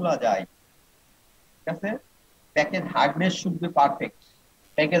আবার খোলা যায়। ঠিক আছে? Package hardness should be perfect.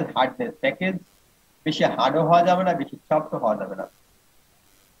 Package hardness, package বেশি হার্ডও হওয়া যাবে না, বেশি সফট হওয়া যাবে না।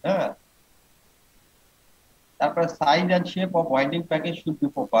 হ্যাঁ, তারপরে size and shape of winding package should be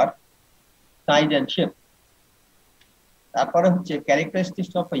proper, size and shape. তারপরে হচ্ছে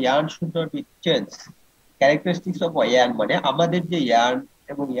characteristics of yarn should not be change. Characteristics of yarn মানে আমাদের যে ইয়ার্ন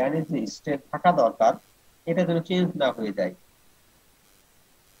এবং ইয়ার্নের যে স্ট্রেংথ থাকা দরকার, এটা যেন চেঞ্জ না হয়ে যায়।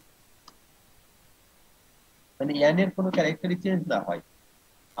 মানে ইয়ার্নের কোনো ক্যারেক্টারই চেঞ্জ না হয়,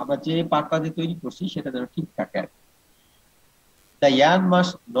 আমরা যে পারপাজে তৈরি করছি সেটা যেন ঠিক থাকে। The yarn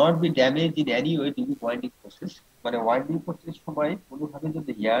must not be damage in any way during winding process. মানে ওয়াইন্ডিং প্রসেসের সময় কোনোভাবে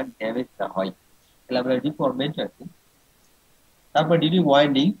যদি ইয়ার্ন ড্যামেজ না হয় তাহলে আমরা রিকোয়ারমেন্ট রাখি। তারপর during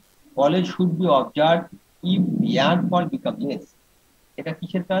winding college should be observe if yarn fall become less. এটা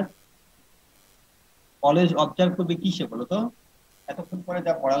কিসের কাজ? কলেজ অবজার্ভ করবে কিসে বলো তো? এতক্ষণ পরে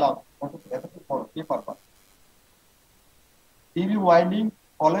যা পড়ালাম এতক্ষণ পড়ো, কে পারবা? During winding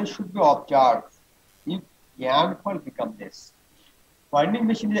college should be observe if yarn fall become less. Winding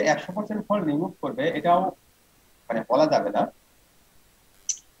machine যে 100% ফল রিমুভ করবে এটাও মানে বলা যাবে না,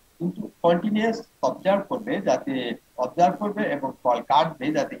 কিন্তু কন্টিনিউয়াস অবজার্ভ করবে, যাতে অবজার্ভ করবে এবং ফল কাটবে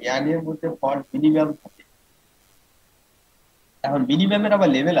যাতে ইয়ার্নের মধ্যে ফল মিনিমাম থাকে। এখন মিনিমামের আবার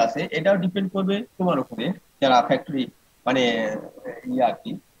লেভেল আছে, এটাও ডিপেন্ড করবে তোমার উপরে, যারা ফ্যাক্টরি মানে আর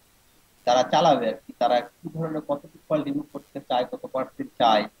কি যারা চালাবে আর কি, তারা কি ধরনের কতটুকু ফল রিমুভ করতে চায়, কত পার্সেন্ট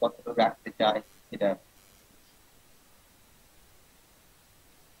চায়, কতটুকু রাখতে চায়। এটা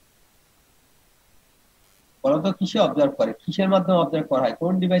বলতো কিসে অবজার্ভ করে, কিসের মাধ্যমে অবজার্ভ করা হয়,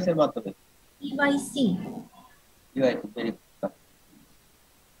 কোন ডিভাইসের মাধ্যমে? UIC. Device. Very good.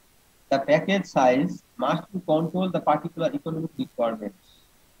 The package size must to control the particular economic requirements.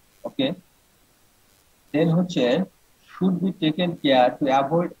 Okay. Then হচ্ছে should be taken care to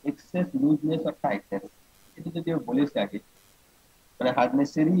avoid excess looseness or tightness. এটা যদিও বলেছি আগে, মানে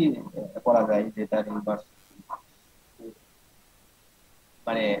হার্ডনেসেরই করা যায় যেটা রিভার্স,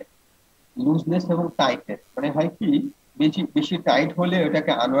 মানে লুজনেস এবং টাইটনেস। মানে হয় কি, বেশি বেশি টাইট হলে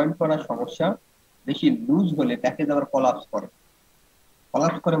ওটাকে আনওয়াইন্ড করার সমস্যা, বেশি লুজ হলে প্যাকেজ আবার কলাপস করে।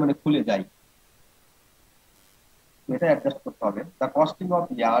 কলাপস করে মানে খুলে যায়, এটা অ্যাডজাস্ট করতে হবে। The costing of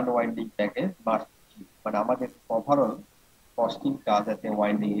yarn winding package must chip. মানে আমাদের ওভারঅল কস্টিংটা যাতে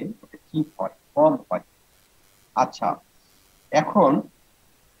ওয়াইন্ডিং এ চিপ হয়, কম হয়। আচ্ছা, এখন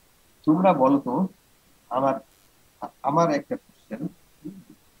তোমরা বলো তো, আমার আমার একটা কোশ্চেন,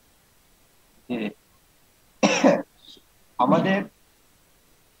 যে আমাদের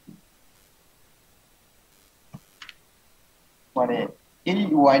মানে এই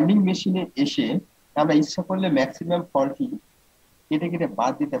ওয়াইন্ডিং মেশিনে এসে আমরা ইচ্ছা করলে ম্যাক্সিমাম ফলটি কেটে কেটে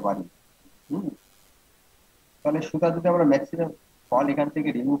বাদ দিতে পারি। তাহলে সুতা যদি আমরা ম্যাক্সিমাম ফল এখান থেকে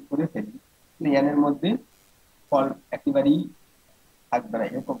রিমুভ করে ফেলি, ইয়ানের মধ্যে ফল একেবারেই থাকবে না।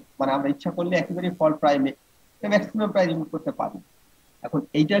 এরকম মানে আমরা ইচ্ছা করলে একেবারেই ফল প্রায় ম্যাক্সিমাম প্রায় রিমুভ করতে পারি। এখন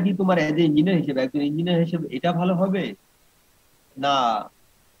এইটা কি তোমার এজ এ ইঞ্জিনিয়ার হিসেবে, একজন ইঞ্জিনিয়ার হিসেবে এটা ভালো হবে না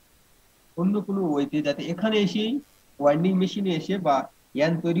অন্য কোনো ওয়েতে, যাতে এখানে এসেই ওয়াইন্ডিং মেশিনে এসে বা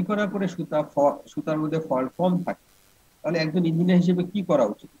ইয়ান তৈরি করার পরে সুতার মধ্যে ফল কম থাকে? তাহলে একজন ইঞ্জিনিয়ার হিসেবে কি করা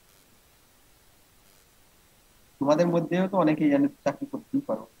উচিত? তোমাদের মধ্যেও তো অনেকে ইয়ানের চাকরি করতেই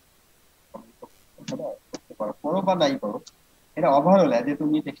পারো, করতে পারো, করো বা নাই করো, এটা ওভারঅল যে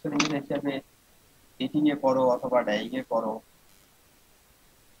তুমি টেক্সটাইল ইঞ্জিনিয়ার হিসেবে ডিটিং এ করো অথবা ডাইং এ করো।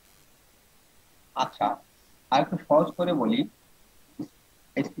 আচ্ছা, আর একটু সহজ করে বলি,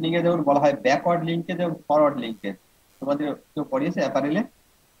 স্পিনিং এ যেমন বলা হয় ব্যাকওয়ার্ড লিঙ্কেজ এবং ফরওয়ার্ড লিঙ্কেজ, তোমাদের কেউ পড়িয়েছে অ্যাপারেলে?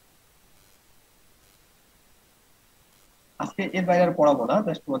 আজকে এর বাইরে আর পড়াবো না,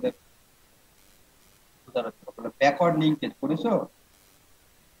 জাস্ট তোমাদের ব্যাকওয়ার্ড লিঙ্কেজ পড়েছো?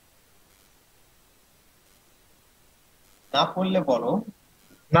 না পড়লে বলো।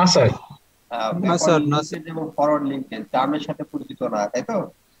 না স্যার। না ব্যাকওয়ার্ড স্যার, না স্যার। লিঙ্কেজ এবং ফরওয়ার্ড লিঙ্কেজ টার্মের সাথে পরিচিত না, তাই তো?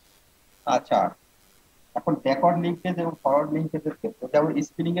 আচ্ছা, এখন ব্যাকওয়ার্ড লিঙ্কেজ এবং ফরওয়ার্ড লিঙ্কেজের ক্ষেত্রে, যেমন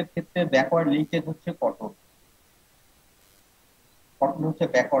স্পিনিং এর ক্ষেত্রে ব্যাকওয়ার্ড লিঙ্কেজ হচ্ছে কটন। কটন হচ্ছে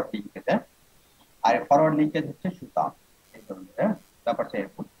ব্যাকওয়ার্ড লিঙ্কেজ, হ্যাঁ। আর ফরওয়ার্ড লিঙ্কেজ হচ্ছে সুতা। এই ধরনের, হ্যাঁ, ব্যাপারটা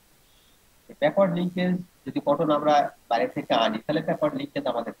এরকম। ব্যাকওয়ার্ড লিঙ্কেজ যদি কটন আমরা বাইরে থেকে আনি তাহলে ব্যাকওয়ার্ড লিঙ্কেজ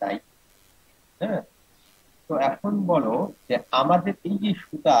আমাদের তাই, হ্যাঁ। তো এখন বলো যে আমাদের এই যে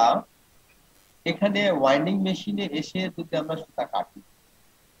সুতা, এখানে ওয়াইন্ডিং মেশিনে এসে যদি আমরা সুতা কাটি,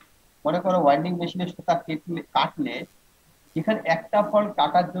 মনে করো ওয়াইন্ডিং মেশিনে সুতা কাটলে এখানে একটা ফল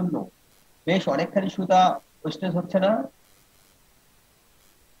কাটার জন্য বেশ অনেকখানি সুতা ওয়েস্টেজ হচ্ছে না?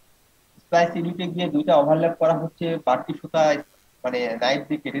 স্প্লাইস ইউনিটে গিয়ে দুইটা ওভারল্যাপ করা হচ্ছে, বাড়তি সুতা মানে নাইফ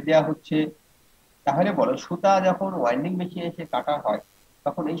দিয়ে কেটে দেওয়া হচ্ছে। তাহলে বলো সুতা যখন ওয়াইন্ডিং মেশিনে এসে কাটা হয়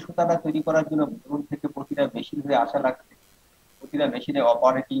তখন এই সুতাটা তৈরি করার জন্য দূর থেকে প্রতিটা মেশিন হয়ে আসা লাগছে। প্রতিটা মেশিনে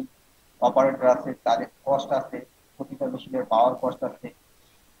অপারেটর আছে, তাদের কস্ট আছে, প্রতিটা মেশিনের পাওয়ার কস্ট আছে,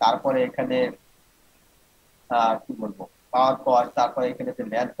 তারপরে এখানে কি বলবো পাওয়ার কস্ট, তারপরে এখানে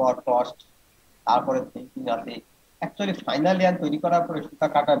ম্যান পাওয়ার কস্ট, তারপরে থিঙ্কিং আছে। অ্যাকচুয়ালি ফাইনাল ইয়ার তৈরি করার পরে সুতা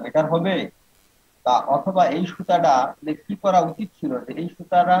কাটা বেটার হবে, বা অথবা এই সুতাটা মানে কি করা উচিত ছিল যে এই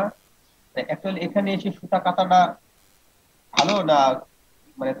সুতাটা অ্যাকচুয়ালি এখানে এসে সুতা কাটাটা ভালো না,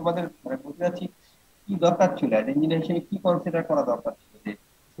 মানে তোমাদের মানে বুঝতে যাচ্ছি কি দরকার ছিল ইঞ্জিনিয়ার হিসেবে কি কনসিডার করা দরকার ছিল যে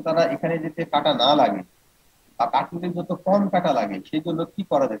সুতাটা এখানে যেতে কাটা না লাগে বা কাটলে যত কম কাটা লাগে সেই জন্য কি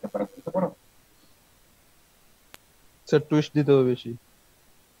করা যেতে পারে বুঝতে পারো? স্যার টুইস্ট দিতে হবে বেশি।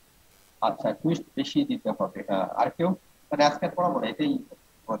 আচ্ছা, টুইস্ট বেশি দিতে হবে, হ্যাঁ। আর কেউ মানে আজকে পড়াবো না, এটাই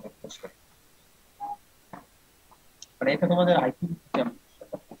তোমাদের প্রশ্ন, মানে এটা তোমাদের আইকিউ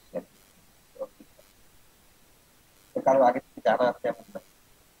কারো আগে থেকে জানা আছে এমন না।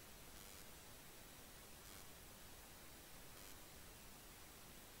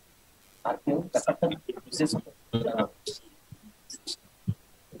 আর কেউ ব্যাপারটা বুঝতে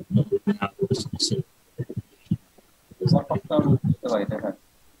পারি না, হ্যাঁ।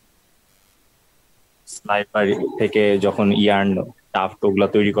 স্নাইপার থেকে যখন ইয়ার্ন টাফট ওগুলা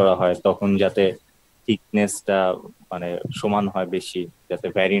তৈরি করা হয় তখন যাতে থিকনেসটা মানে সমান হয় বেশি, যাতে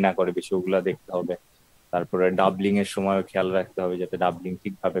ভ্যারি না করে বেশি, ওগুলা দেখতে হবে। তারপরে ডাবলিং এর সময়ও খেয়াল রাখতে হবে যাতে ডাবলিং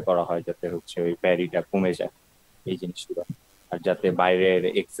ঠিকভাবে করা হয়, যাতে হচ্ছে ওই ভ্যারিটা কমে যায়, এই জিনিসগুলো। আর যাতে বাইরের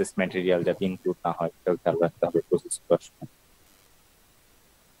এক্সেস ম্যাটেরিয়াল যাতে ইনক্লুড না হয় সেটাও খেয়াল রাখতে হবে প্রসেস করার সময়।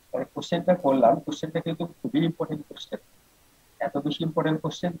 কোশ্চেনটা করলাম, কোশ্চেনটা কিন্তু খুবই ইম্পর্টেন্ট কোশ্চেন। এত বেশি ইম্পর্টেন্ট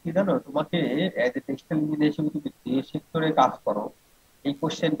কোশ্চেন কি জানো, তোমাকে এজ এ টেক্সটাইল ইঞ্জিনিয়ার হিসেবে তুমি যে সেক্টরে কাজ করো এই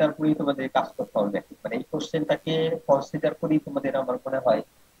কোশ্চেনটার উপরেই তোমাদের কাজ করতে হবে। মানে এই কোশ্চেনটাকে কনসিডার করেই তোমাদের আমার মনে হয়,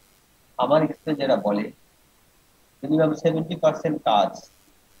 আমার এক্সপিরিয়েন্স যেটা বলে, মিনিমাম 70% কাজ,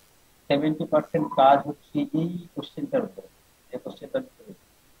 70% কাজ হচ্ছে এই কোশ্চেনটার উপরে। এই কোশ্চেনটার উপরে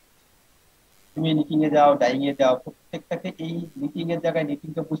তুমি নিটিং এ যাও, ডাইং এ যাও, প্রত্যেকটাকে এই নিটিং এর জায়গায়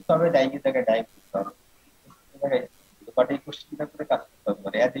নিটিংটা বুঝতে হবে, ডাইং এর জায়গায় ডাইং বুঝতে হবে, বাট এই কোশ্চেনটা করে কাজ করতে হবে।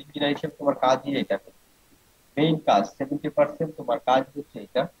 মানে অ্যাজ ইঞ্জিনিয়ার হিসেবে তোমার কাজই এটা, মেইন কাজ 70% তোমার কাজ হচ্ছে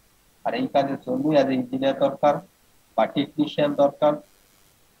এটা। আর এই কাজের জন্য অ্যাজ ইঞ্জিনিয়ার দরকার বা টেকনিশিয়ান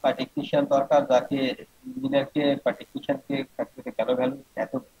দরকার, যাকে ইঞ্জিনিয়ারকে বা টেকনিশিয়ানকে ফ্যাক্টরিতে কেন ভ্যালু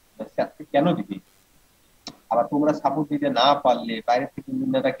এত কেন দিবে, আবার তোমরা সাপোর্ট দিতে না পারলে বাইরে থেকে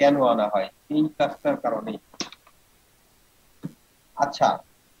ইঞ্জিনিয়াররা কেন আনা হয়, এই কাজটার কারণে। আচ্ছা,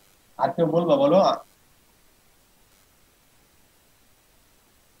 আর কেউ বলবো বলো?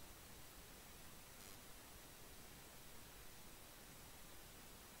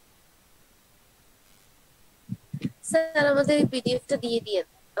 স্যার আমাদের এই পিডিএফটা দিয়ে দিয়েন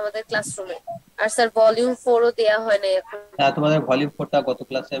আমাদের ক্লাসরুমে। আর স্যার ভলিউম 4 ও দেয়া হয় না এখন। হ্যাঁ, তোমাদের ভলিউম 4টা গত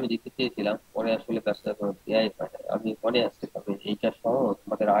ক্লাসে আমি দিতে চেয়েছিলাম, পরে আসলে ক্লাসটা কোনো দেয়াই হয় না। আমি মনে আছে, তবে এইটা সহ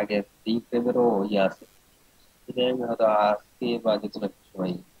তোমাদের আগে 3 ফ্রেমেরও ইয়ে আছে, সেটা আমি হয়তো আজকে বা যে কোনো একটা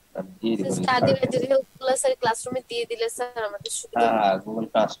সময় আমি দিয়ে দিব। স্টাডি রেজাল্টগুলো স্যার ক্লাসরুমে দিয়ে দিলে স্যার আমাদের সুবিধা হবে। হ্যাঁ, গুগল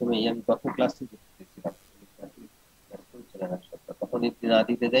ক্লাসরুমে আমি গত ক্লাসে দিতেছিলাম, তখন না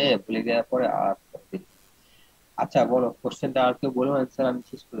দিতে যাই ভুলে যাওয়ার পরে আর দিই। আচ্ছা বলো, কোশ্চেনটা আর কেউ বলো, অ্যান্সার আমি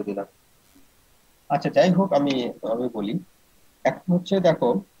শেষ করে দিলাম। আচ্ছা যাই হোক, আমি আমি বলি। এখন হচ্ছে দেখো,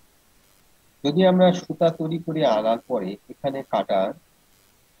 যদি আমরা সুতা তৈরি করে আনার পরে এখানে কাটা,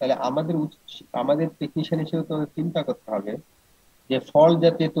 তাহলে আমাদের টেকনিশিয়ান হিসেবে তো চিন্তা করতে হবে যে ফল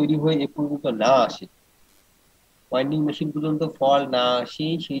যাতে তৈরি হয়ে এ পর্যন্ত না আসে, ওয়াইন্ডিং মেশিন পর্যন্ত ফল না আসে,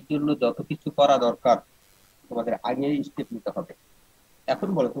 সেই জন্য যত কিছু করা দরকার তোমাদের আগে স্টেপ নিতে হবে। এখন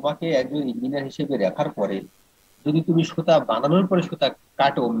বলো, তোমাকে একজন ইঞ্জিনিয়ার হিসেবে রাখার পরে যদি তুমি সুতা বানানোর পরে সুতা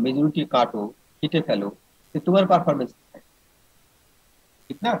কাটো, মেজরিটি কাটো, কেটে ফেলো, তোমার পারফরমেন্স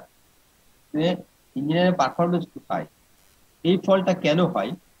ঠিক না? ইঞ্জিনিয়ারের পারফরমেন্স কোথায়? এই ফলটা কেন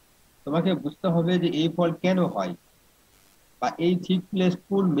হয়, তোমাকে বুঝতে হবে যে এই ফল কেন হয়, বা এই থিকনেস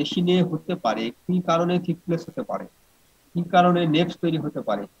কোন মেশিনে হতে পারে, কি কারণে থিকনেস হতে পারে, কি কারণে নেপস তৈরি হতে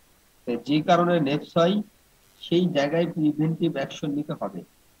পারে। যে কারণে নেপস হয় সেই জায়গায় প্রিভেন্টিভ অ্যাকশন নিতে হবে।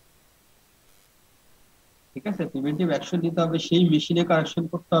 ঠিক আছে, প্রিভেন্টিভ অ্যাকশন নিতে হবে, সেই মেশিনে কারেকশন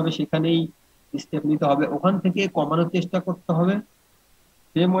করতে হবে, সেখানেই স্টেপ নিতে হবে, ওখান থেকে কমানোর চেষ্টা করতে হবে।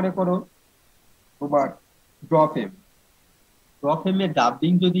 সে মনে করো তোমার ড্রপ এম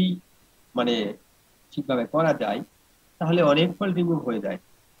ডাবলিং যদি মানে ঠিকভাবে করা যায় তাহলে অনেক ফল রিমুভ হয়ে যায়।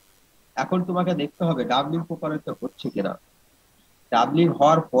 এখন তোমাকে দেখতে হবে ডাবলিং প্রপারলি হচ্ছে কিনা। ডাবলিং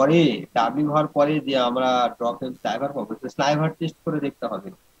হওয়ার পরে যে আমরা ড্রপ-এম স্লাইভার পাবো, স্লাইভার টেস্ট করে দেখতে হবে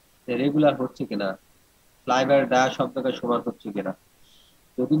যে রেগুলার হচ্ছে কিনা, স্লাইভার ডায়া সব জায়গায় সমান হচ্ছে কিনা।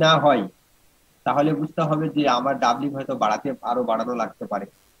 যদি না হয় তাহলে বুঝতে হবে যে আমার ডাবলিং হয়তো আরো বাড়ানো লাগতে পারে,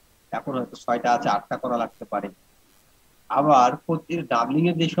 এখন হয়তো 6টা আছে 8টা করা লাগতে পারে। আবার প্রত্যেক ডাবলিং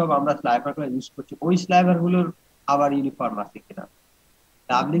এর যেসব আমরা স্লাইভার গুলো ইউজ করছি ওই স্লাইভার গুলোর আবার ইউনিফর্ম আছে কিনা,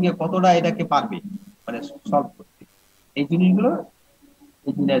 ডাবলিং এ কতটা এটাকে পারবে মানে সলভ করতে। এই জিনিসগুলো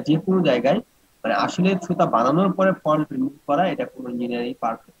যে কোনো জায়গায় মানে আসলে সুতা বানানোর পরে ফল্ট রিমুভ করা এটা কোনো ইঞ্জিনিয়ারিং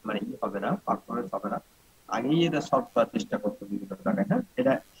পারফেক্ট মানে হবে না, পারফরমেন্স হবে না। আগেই এটা সলভ করার চেষ্টা করতে হবে বিভিন্ন জায়গায়। হ্যাঁ,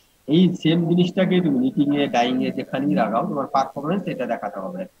 এটা এই সেম জিনিসটাকে তুমি নিটিং এ ডাইং এ যেখানেই লাগাও তোমার পারফরমেন্স এটা দেখাতে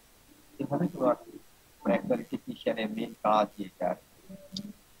হবে। এভাবে তোমার একটা টেকনিশিয়ানের মেন কাজ এটা।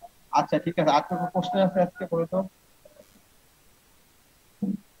 আচ্ছা ঠিক আছে, আর কোনো প্রশ্ন আছে আজকে বলো তো?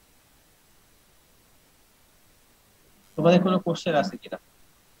 তোমাদের কোনো কোশ্চেন আছে কিনা?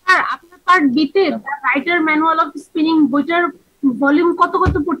 স্যার আপনার পার্ট বিতে রাইটার ম্যানুয়াল অফ স্পিনিং বইটার ভলিউম কত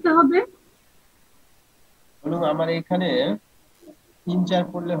কত পড়তে হবে? বলুন আমার এখানে 3-4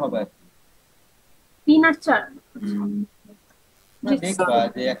 পড়লে হবে আর কি। 3 আর 4? দেখবা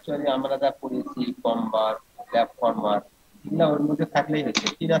যে অ্যাকচুয়ালি আমরা যা পড়েছি কমবার ল্যাব ফরমার এগুলা ওর মধ্যে থাকলেই হচ্ছে,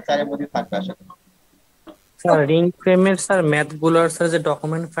 3 আর 4 এর মধ্যে থাকবে আশা করি। স্যার রিং ফ্রেমের স্যার ম্যাথ গুলোর স্যার যে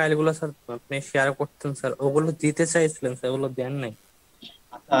ডকুমেন্ট ফাইল গুলো স্যার আপনি শেয়ার করতেন স্যার, ওগুলো দিতে চাইছিলেন স্যার, ওগুলো দেন নাই।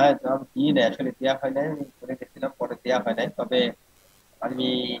 আচ্ছা হ্যাঁ, তো আমি দিয়ে নাই, আসলে দেওয়া হয় নাই, আমি করে গেছিলাম পরে দেওয়া হয় নাই। তবে আমি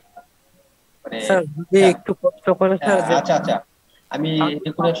মানে স্যার যদি একটু কষ্ট করে স্যার যে আচ্ছা আচ্ছা আমি যে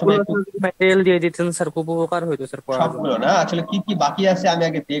কোনো এক সময় একটু ম্যাটেরিয়াল দিয়ে দিতেন স্যার, খুব উপকার হইতো স্যার পড়ার জন্য। সবগুলো না, আসলে কি কি বাকি আছে আমি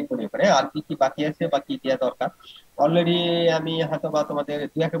আগে দেখবো এবারে, আর কি কি বাকি আছে বা কি দেওয়া দরকার। অলরেডি আমি হয়তো বা তোমাদের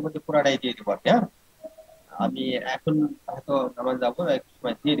 2-1 মধ্যে পুরাটাই দিয়ে দিবো আর কি। হ্যাঁ, আমি এখন হয়তো আমার যাবো একটু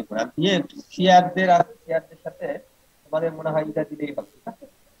সময় দিয়ে দিবো, আমি দিয়ে সিআরদের সাথে তোমাদের মনে হয় এটা দিলেই হবে। ঠিক আছে,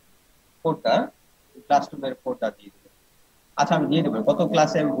 কোডটা ক্লাসরুমের কোডটা দিয়ে দিবো। আচ্ছা আমি দিয়ে দেবো, গত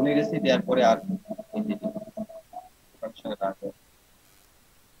ক্লাসে আমি ভুলে গেছি দেওয়ার পরে আর দিয়ে দিবো।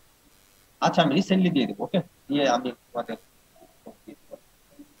 আচ্ছা আমি রিসেন্টলি দিয়ে দিবো, ওকে, দিয়ে আমি তোমাদের দিয়ে দিবো।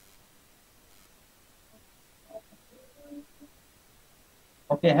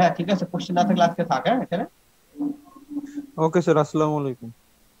 ওকে হ্যাঁ ঠিক আছে, কোশ্চেন না থাকলে আজকে থাক। হ্যাঁ এখানে ওকে স্যার, আসসালামু আলাইকুম।